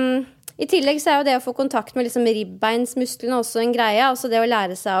 I tillegg så jo det å få kontakt med liksom ribbeinsmusklene også en greie, altså det å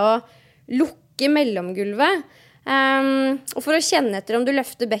lære seg å lukke mellomgulvet. Og for å kjenne etter om du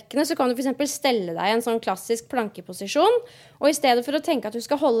løfter bekkenet, så kan du for eksempel stelle deg i en sånn klassisk plankeposisjon, og i stedet for å tenke at du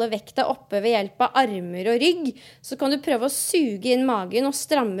skal holde vekta oppe ved hjelp av armer og rygg, så kan du prøve å suge inn magen og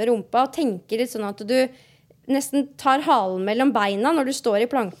stramme rumpa og tenke litt sånn at du nesten tar halen mellom beina når du står i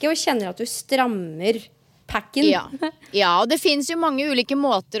planke og kjenner at du strammer packen. Ja, og det finnes jo mange ulike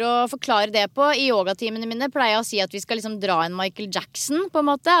måter å forklare det på. I yogatimene mine pleier jeg å si at vi skal liksom dra en Michael Jackson på en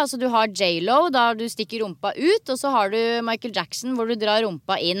måte. Altså du har J-Lo, der du stikker rumpa ut, og så har du Michael Jackson hvor du drar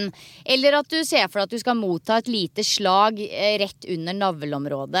rumpa inn. Eller at du ser for deg at du skal motta et lite slag rett under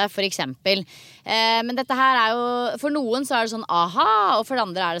navleområdet, for eksempel. Men dette her jo, for noen så det sånn aha, og for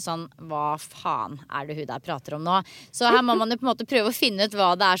andre det sånn, hva faen det hun der prater om nå? Så her må man jo på en måte prøve å finne ut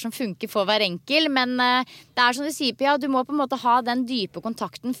hva det som funker for hver enkel, men det som du sier, Pia, du må på en måte ha den dype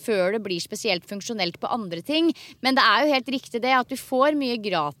kontakten før det blir spesielt funksjonelt på andre ting. Men det jo helt riktig det at du får mye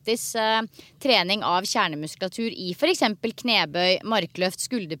gratis trening av kjernemuskulatur i for eksempel knebøy, markløft,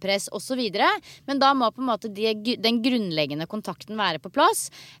 skulderpress og så videre. Men da må på en måte den grunnleggende kontakten være på plass.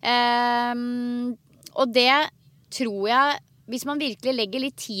 Og det tror jeg, hvis man virkelig legger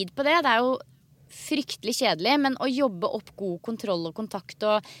litt tid på det jo fryktelig kjedelig, men å jobbe opp god kontroll og kontakt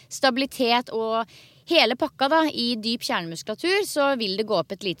og stabilitet og hele pakka da, i dyp kjernemuskulatur, så vil det gå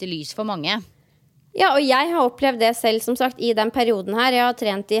opp et lite lys for mange. Ja, og jeg har opplevd det selv, som sagt, i den perioden her. Jeg har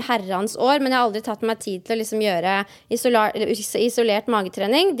trent i herrens år, men jeg har aldri tatt meg tid til å liksom gjøre isolert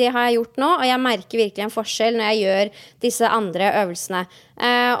magetrening. Det har jeg gjort nå, og jeg merker virkelig en forskjell når jeg gjør disse andre øvelsene.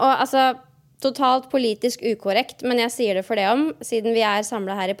 Og altså, totalt politisk ukorrekt, men jeg sier det for det om, siden vi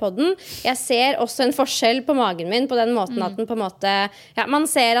samlet her i podden. Jeg ser også en forskjell på magen min, på den måten at den på en måte, ja, man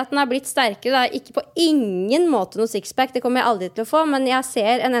ser at den har blitt sterkere, ikke på ingen måte noe sixpack, det kommer jeg aldri til å få, men jeg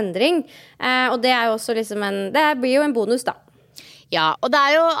ser en endring, og det jo også liksom det blir jo en bonus da. Ja, og det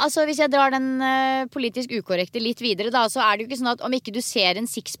jo, altså hvis jeg drar den politisk ukorrekte litt videre da, så det jo ikke sånn at om ikke du ser en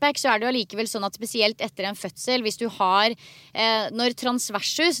sixpack, så det jo allikevel sånn at spesielt etter en fødsel, hvis du har, når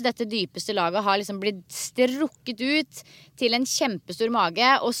transversus, dette dypeste laget, har liksom blitt strukket ut til en kjempestor mage,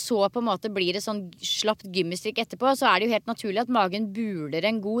 og så på en måte blir det sånn slappt gymmistrikk etterpå, så det jo helt naturlig at magen buler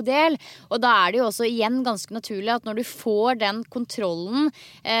en god del, og da det jo også igjen ganske naturlig at når du får den kontrollen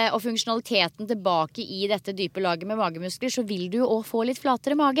og funksjonaliteten tilbake i dette dype laget med magemuskler, så vil du jo få litt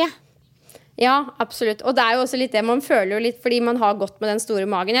flatere mage. Ja, absolutt. Og det jo også litt det, man føler jo litt, fordi man har gått med den store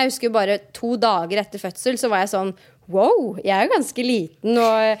magen. Jeg husker jo bare 2 dager etter fødsel, så var jeg sånn, wow, jeg jo ganske liten,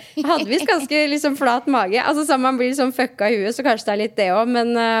 og jeg hadde visst ganske liksom flat mage. Altså så man blir liksom fucka i huet, så kanskje det litt det også, men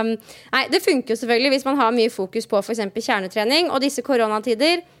nei, det funker jo selvfølgelig hvis man har mye fokus på for eksempel kjernetrening, og disse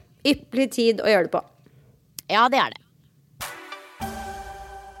koronatider, ypperlig tid å gjøre det på. Ja, det det.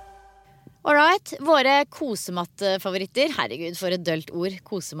 Alright, våre kosemat-favoritter. Herregud, for et dølt ord.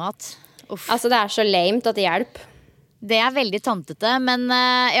 Kosemat. Uff. Altså, det så lamet at det hjelper. Det veldig tantete, men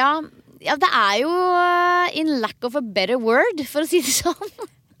ja, det jo in lack of a better word, for å si det sånn.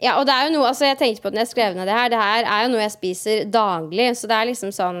 Ja, og det jo noe, altså jeg tenkte på når jeg skrev ned det her jo noe jeg spiser daglig, så det liksom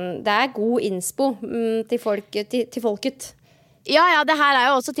sånn, det god innspo til folket. Ja, det her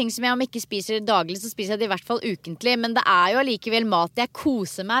jo også ting som jeg om ikke spiser daglig, så spiser jeg det i hvert fall ukentlig, men det jo allikevel mat jeg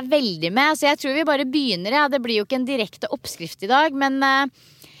koser meg veldig med, så jeg tror vi bare begynner, ja, det blir jo ikke en direkte oppskrift i dag, men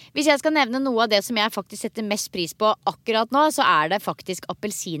hvis jeg skal nevne noe av det som jeg faktisk setter mest pris på akkurat nå, så det faktisk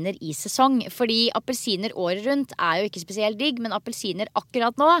appelsiner i sesong, fordi appelsiner året rundt jo ikke spesielt digg, men appelsiner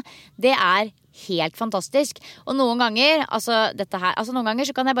akkurat nå, det helt fantastisk. Og noen ganger, noen ganger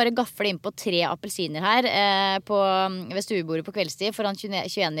så kan jeg bare gafle inn på 3 appelsiner her ved stuebordet på kveldstid foran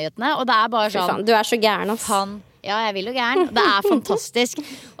 21-nyhetene, og det bare sånn fan, du så gæren, ass. Ja, jeg vil jo gæren. Det fantastisk.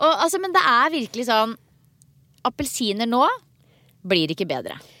 Og, men det virkelig sånn, appelsiner nå blir ikke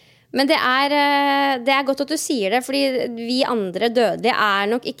bedre. Men det godt at du sier det, fordi vi andre dødelige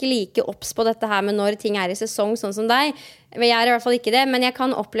nok ikke like obs på dette her med når ting i sesong, sånn som deg. Jeg i hvert fall ikke det, men jeg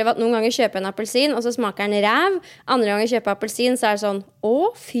kan oppleve at noen ganger kjøper jeg en appelsin, og så smaker den ræv. Andre ganger kjøper jeg appelsin, så det sånn,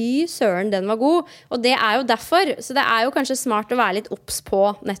 å fy søren, den var god. Og det jo derfor, så det jo kanskje smart å være litt obs på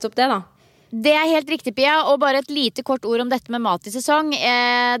nettopp det da. Det helt riktig, Pia, og bare et lite kort ord om dette med mat i sesong.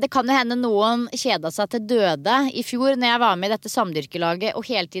 Det kan jo hende noen kjedet seg til døde i fjor når jeg var med i dette samdyrkelaget og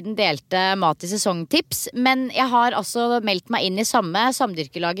hele tiden delte mat i sesongtips, men jeg har altså meldt meg inn i samme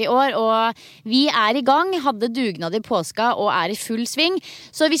samdyrkelag i år, og vi i gang, hadde dugnad i påska og i full sving.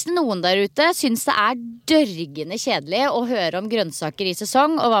 Så hvis det noen der ute synes det dørgende kjedelig å høre om grønnsaker i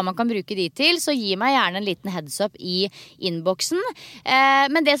sesong og hva man kan bruke de til, så gi meg gjerne en liten heads up i innboksen.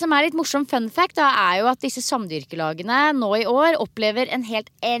 Men det som litt morsom fun fact da, jo at disse samdyrkelagene nå i år opplever en helt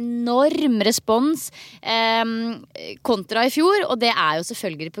enorm respons kontra i fjor, og det jo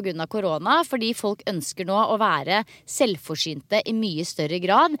selvfølgelig på grunn av korona, fordi folk ønsker nå å være selvforsynte i mye større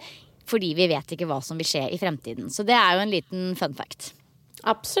grad, fordi vi vet ikke hva som vil skje i fremtiden. Så det jo en liten fun fact.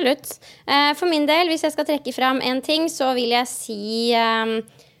 Absolutt. For min del, hvis jeg skal trekke fram en ting, så vil jeg si...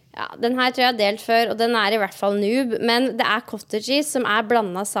 Ja, den her tror jeg delt før, og den i hvert fall noob, men det cottage cheese som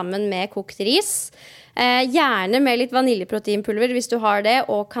blandet sammen med kokt ris. Gjerne med litt vaniljeproteinpulver hvis du har det,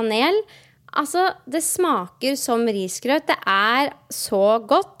 og kanel. Altså, det smaker som risgrøt. Det så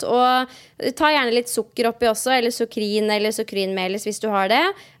godt, og ta gjerne litt sukker oppi også, eller sukrin eller sukrinmelis hvis du har det.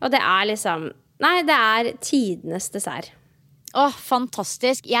 Og det liksom, nei, det tidenes dessert.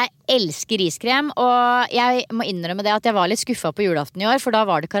 Fantastisk. Jeg elsker riskrem, og jeg må innrømme det at jeg var litt skuffet på julaften i år, for da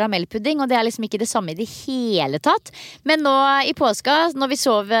var det karamellpudding, og det liksom ikke det samme i det hele tatt. Men nå i påska, når vi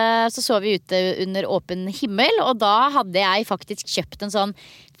sov, så sov vi ute under åpen himmel, og da hadde jeg faktisk kjøpt en sånn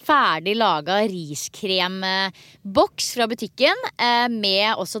ferdig laget riskremboks fra butikken, med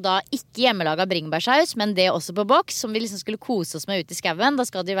også da ikke hjemmelaget bringebærsaus, men det også på boks, som vi liksom skulle kose oss med ute i skauen. Da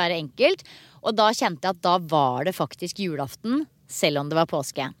skal det jo være enkelt. Og da kjente jeg at da var det faktisk julaften, selv om det var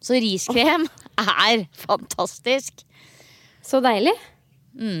påske. Så riskrem fantastisk. Så deilig.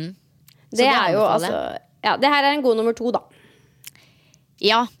 Det jo altså, ja, det her en god nummer 2 da.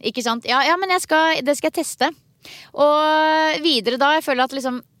 Ja, ikke sant? Ja, men det skal jeg teste. Og videre da, jeg føler at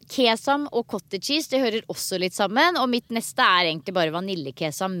liksom kesam og cottage cheese, det hører også litt sammen. Og mitt neste egentlig bare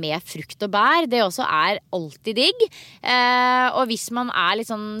vaniljekesam med frukt og bær. Det også alltid digg. Og hvis man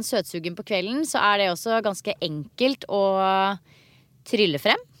litt sånn søtsugen på kvelden, så det også ganske enkelt å trylle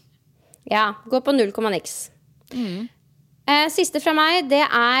frem. Ja, gå på 0,niks. Siste fra meg, det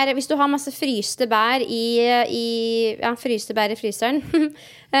hvis du har masse fryste bær fryste bær i fryseren,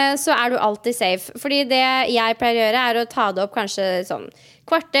 så du alltid safe. Fordi det jeg pleier å gjøre å ta det opp kanskje sånn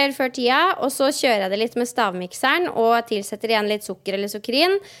kvarter før tida, og så kjører jeg det litt med stavmikseren og tilsetter igjen litt sukker eller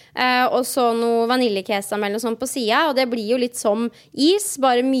sukrin, og så noe vaniljekesam eller noe sånt på siden, og det blir jo litt som is,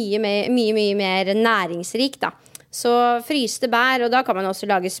 bare mye mer næringsrik da. Så fryste bær, og da kan man også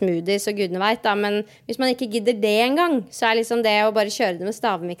lage smoothies og gudene vet da, men hvis man ikke gidder det en gang, så liksom det å bare kjøre det med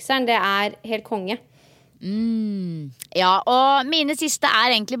stavmikseren, det helt konge. Ja, og mine siste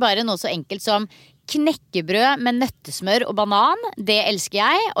egentlig bare noe så enkelt som knekkebrød med nøttesmør og banan. Det elsker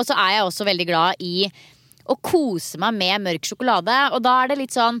jeg, og så jeg også veldig glad i å kose meg med mørk sjokolade, og da det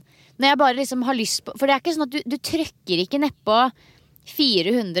litt sånn, når jeg bare liksom har lyst på, for det ikke sånn at du trykker ikke nedpå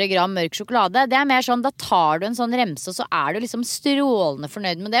 400 gram mørk sjokolade. Det mer sånn, da tar du en sånn remse, og så du liksom strålende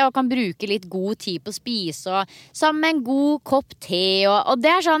fornøyd med det, og kan bruke litt god tid på å spise, og sammen med en god kopp te, og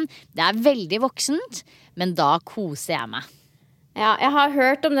det sånn, det veldig voksent, men da koser jeg meg. Ja, jeg har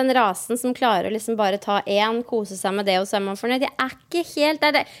hørt om den rasen som klarer å liksom bare ta kose seg med det, og så man fornøyd. Jeg ikke helt,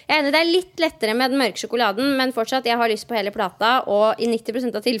 jeg enig, det litt lettere med den mørke sjokoladen, men fortsatt, jeg har lyst på hele plata, og i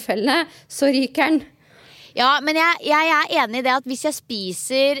 90% av tilfellene, så ryker den. Ja, men jeg enig i det at hvis jeg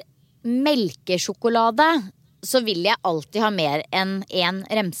spiser melkesjokolade, så vil jeg alltid ha mer enn en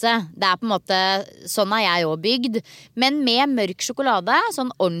remse. Det på en måte, sånn jeg også bygd. Men med mørk sjokolade,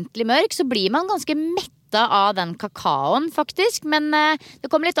 sånn ordentlig mørk, så blir man ganske metta av den kakaoen faktisk. Men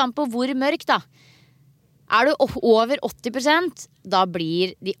det kommer litt an på hvor mørk da. Du over 80%, da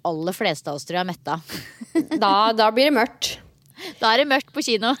blir de aller fleste av oss tror jeg metta. Da blir det mørkt. Da det mørkt på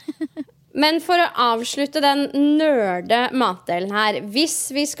kino. Men for å avslutte den nørde matdelen her,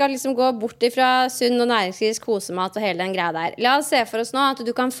 hvis vi skal liksom gå bort ifra sunn og næringsrik kosemat og hele den greia der, la oss se for oss nå at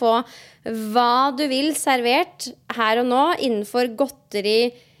du kan få hva du vil servert her og nå innenfor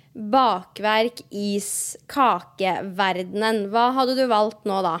godteri, bakverk, is, kakeverdenen. Hva hadde du valgt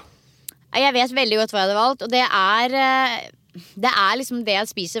nå da? Jeg vet veldig godt hva jeg hadde valgt, og det liksom det jeg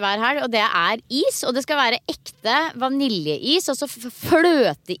spiser hver helg, og det is, og det skal være ekte vaniljeis, altså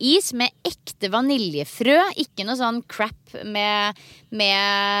fløteis med ekte vaniljefrø, ikke noe sånn crap med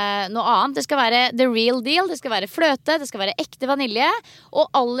noe annet. Det skal være the real deal, det skal være fløte, det skal være ekte vanilje, og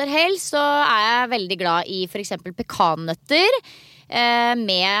aller helst så jeg veldig glad i for eksempel pekannøtter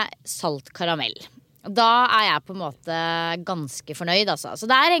med salt karamell. Da jeg på en måte ganske fornøyd, altså. Så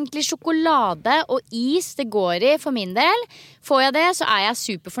det egentlig sjokolade og is det går i for min del. Får jeg det, så jeg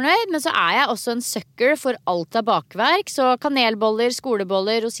superfornøyd, men så jeg også en sucker for alt av bakverk. Så kanelboller,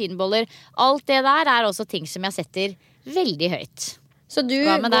 skoleboller, rosinboller, alt det der også ting som jeg setter veldig høyt. Så du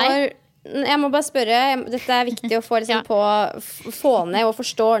går... Jeg må bare spørre, dette viktig å få, liksom, få ned og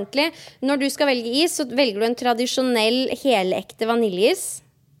forstå ordentlig. Når du skal velge is, så velger du en tradisjonell helekte vaniljeis?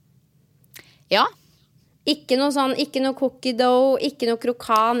 Ja. Ikke noe cookie dough, ikke noe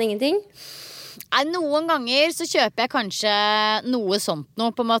krokan, ingenting? Nei, noen ganger så kjøper jeg kanskje noe sånt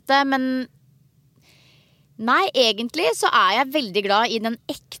noe på en måte, men nei, egentlig så jeg veldig glad i den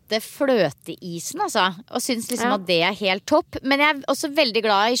ekte fløteisen, altså. Og synes liksom at det helt topp. Men jeg også veldig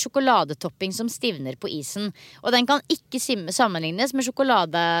glad i sjokoladetopping som stivner på isen. Og den kan ikke sammenlignes med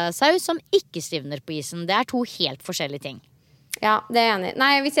sjokoladesaus som ikke stivner på isen. Det to helt forskjellige ting. Ja, det jeg enig i.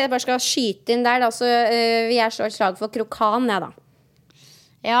 Nei, hvis jeg bare skal skyte inn der da, så vi så et slag for krokan, da.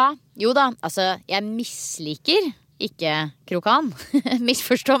 Ja, jo da. Altså, jeg misliker ikke krokan.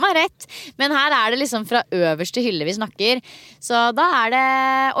 Misforstå meg rett. Men her det liksom fra øverste hylle vi snakker. Så da det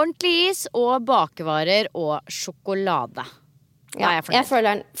ordentlig is og bakevarer og sjokolade. Ja, jeg føler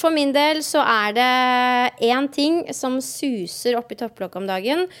den. For min del så det en ting som suser opp i topplokket om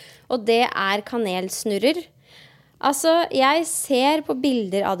dagen, og det kanelsnurrer. Altså, jeg ser på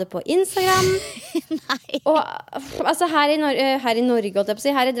bilder av det på Instagram. Nei. Og altså, her i Norge, her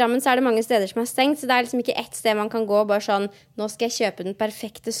i Drammen, så det mange steder som stengt. Så det liksom ikke ett sted man kan gå og bare sånn, nå skal jeg kjøpe den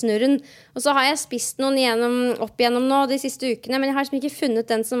perfekte snurren. Og så har jeg spist noen opp igjennom nå de siste ukene, men jeg har liksom ikke funnet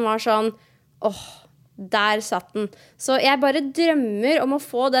den som var sånn, der satt den. Så jeg bare drømmer om å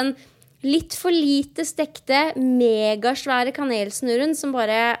få den litt for lite stekte, megasvære kanelsnurren som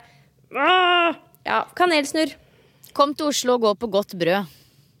bare, ja, kanelsnurr. Kom til Oslo og gå på godt brød.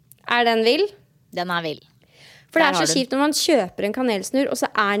 Den vill? Den vill. For det så kjipt når man kjøper en kanelsnurr, og så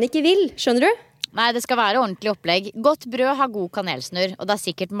den ikke vill. Skjønner du? Nei, det skal være ordentlig opplegg. Godt brød har god kanelsnurr, og det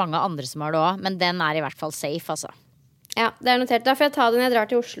sikkert mange andre som har det også, men den i hvert fall safe, altså. Ja, det notert. Da får jeg ta det når jeg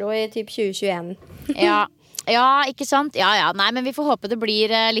drar til Oslo i typ 2021. Ja, ikke sant? Ja. Nei, men vi får håpe det blir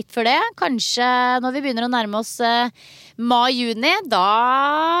litt for det. Kanskje når vi begynner å nærme oss mai-juni,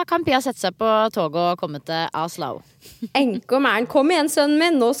 da kan Pia sette seg på toget og komme til Oslo. Enke og mæren, kom igjen sønnen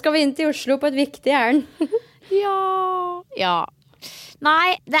min, nå skal vi inn til Oslo på et viktig ærend. Ja.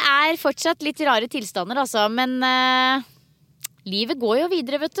 Nei, det fortsatt litt rare tilstander, altså, men livet går jo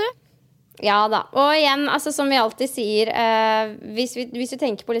videre, vet du. Ja da, og igjen, altså, som vi alltid sier, hvis vi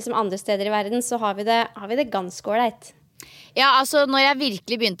tenker på liksom andre steder i verden, så har vi det ganske ålreit. Ja, altså når jeg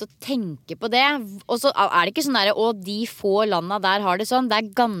virkelig begynte å tenke på det, og så det ikke sånn der, de få landene der har det sånn,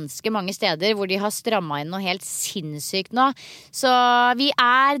 det ganske mange steder hvor de har strammet inn noe helt sinnssykt nå. Så vi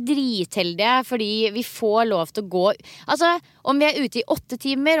dritheldige fordi vi får lov til å gå, altså om vi ute i 8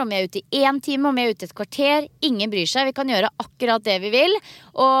 timer, om vi ute i 1 time, om vi ute i et kvarter, ingen bryr seg, vi kan gjøre akkurat det vi vil.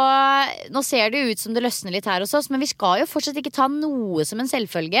 Og nå ser det ut som det løsner litt her hos oss, men vi skal jo fortsatt ikke ta noe som en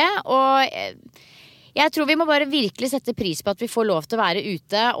selvfølge, og jeg tror vi må bare virkelig sette pris på at vi får lov til å være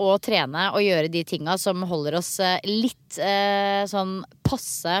ute og trene og gjøre de tingene som holder oss litt sånn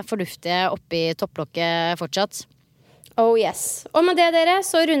passe fornuftige oppi topplokket fortsatt. Oh yes. Og med det dere,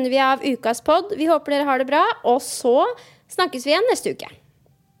 så runder vi av ukas podd. Vi håper dere har det bra, og så snakkes vi igjen neste uke.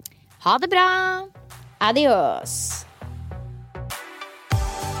 Ha det bra! Adios!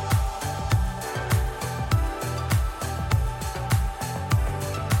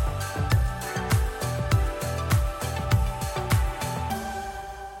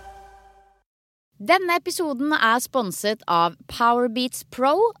 Denne episoden sponset av Powerbeats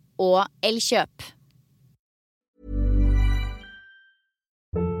Pro og Elkjøp.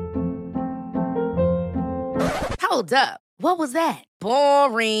 Hold up. What was that?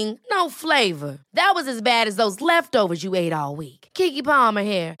 Boring. No flavor. That was as bad as those leftovers you ate all week. Keke Palmer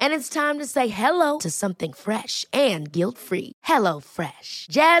here, and it's time to say hello to something fresh and guilt-free. Hello Fresh.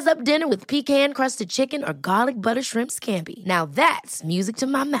 Jazz up dinner with pecan-crusted chicken or garlic butter shrimp scampi. Now that's music to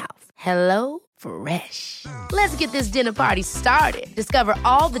my mouth. Hello Fresh. Let's get this dinner party started. Discover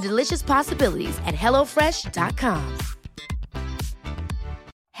all the delicious possibilities at HelloFresh.com.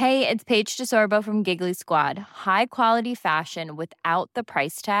 Hey, it's Paige DeSorbo from Giggly Squad. High quality fashion without the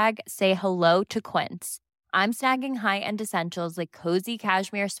price tag. Say hello to Quince. I'm snagging high-end essentials like cozy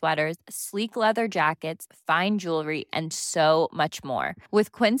cashmere sweaters, sleek leather jackets, fine jewelry, and so much more.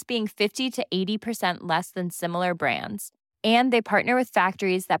 With Quince being 50 to 80% less than similar brands. And they partner with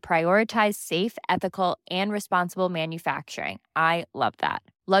factories that prioritize safe, ethical, and responsible manufacturing. I love that.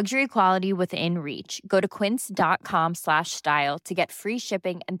 Luxury quality within reach. Go to quince.com/style to get free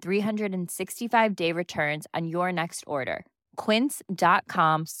shipping and 365-day returns on your next order.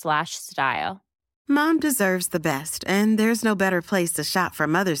 Quince.com/style. Mom deserves the best, and there's no better place to shop for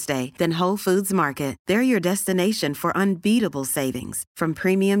Mother's Day than Whole Foods Market. They're your destination for unbeatable savings, from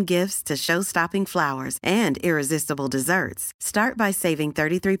premium gifts to show-stopping flowers and irresistible desserts. Start by saving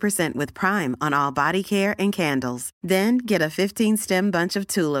 33% with Prime on all body care and candles. Then get a 15-stem bunch of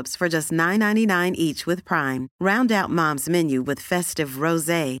tulips for just $9.99 each with Prime. Round out Mom's menu with festive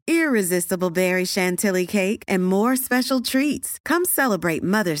rosé, irresistible berry chantilly cake, and more special treats. Come celebrate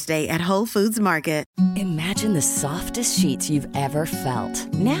Mother's Day at Whole Foods Market. Imagine the softest sheets you've ever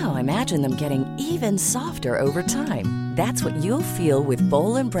felt. Now imagine them getting even softer over time. That's what you'll feel with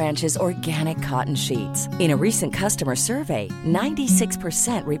Boll & Branch's organic cotton sheets. In a recent customer survey,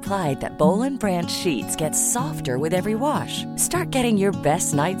 96% replied that Boll & Branch sheets get softer with every wash. Start getting your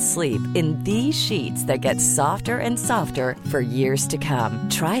best night's sleep in these sheets that get softer and softer for years to come.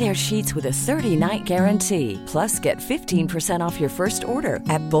 Try their sheets with a 30-night guarantee. Plus, get 15% off your first order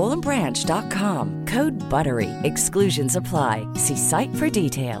at bollandbranch.com. Code BUTTERY. Exclusions apply. See site for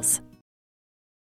details.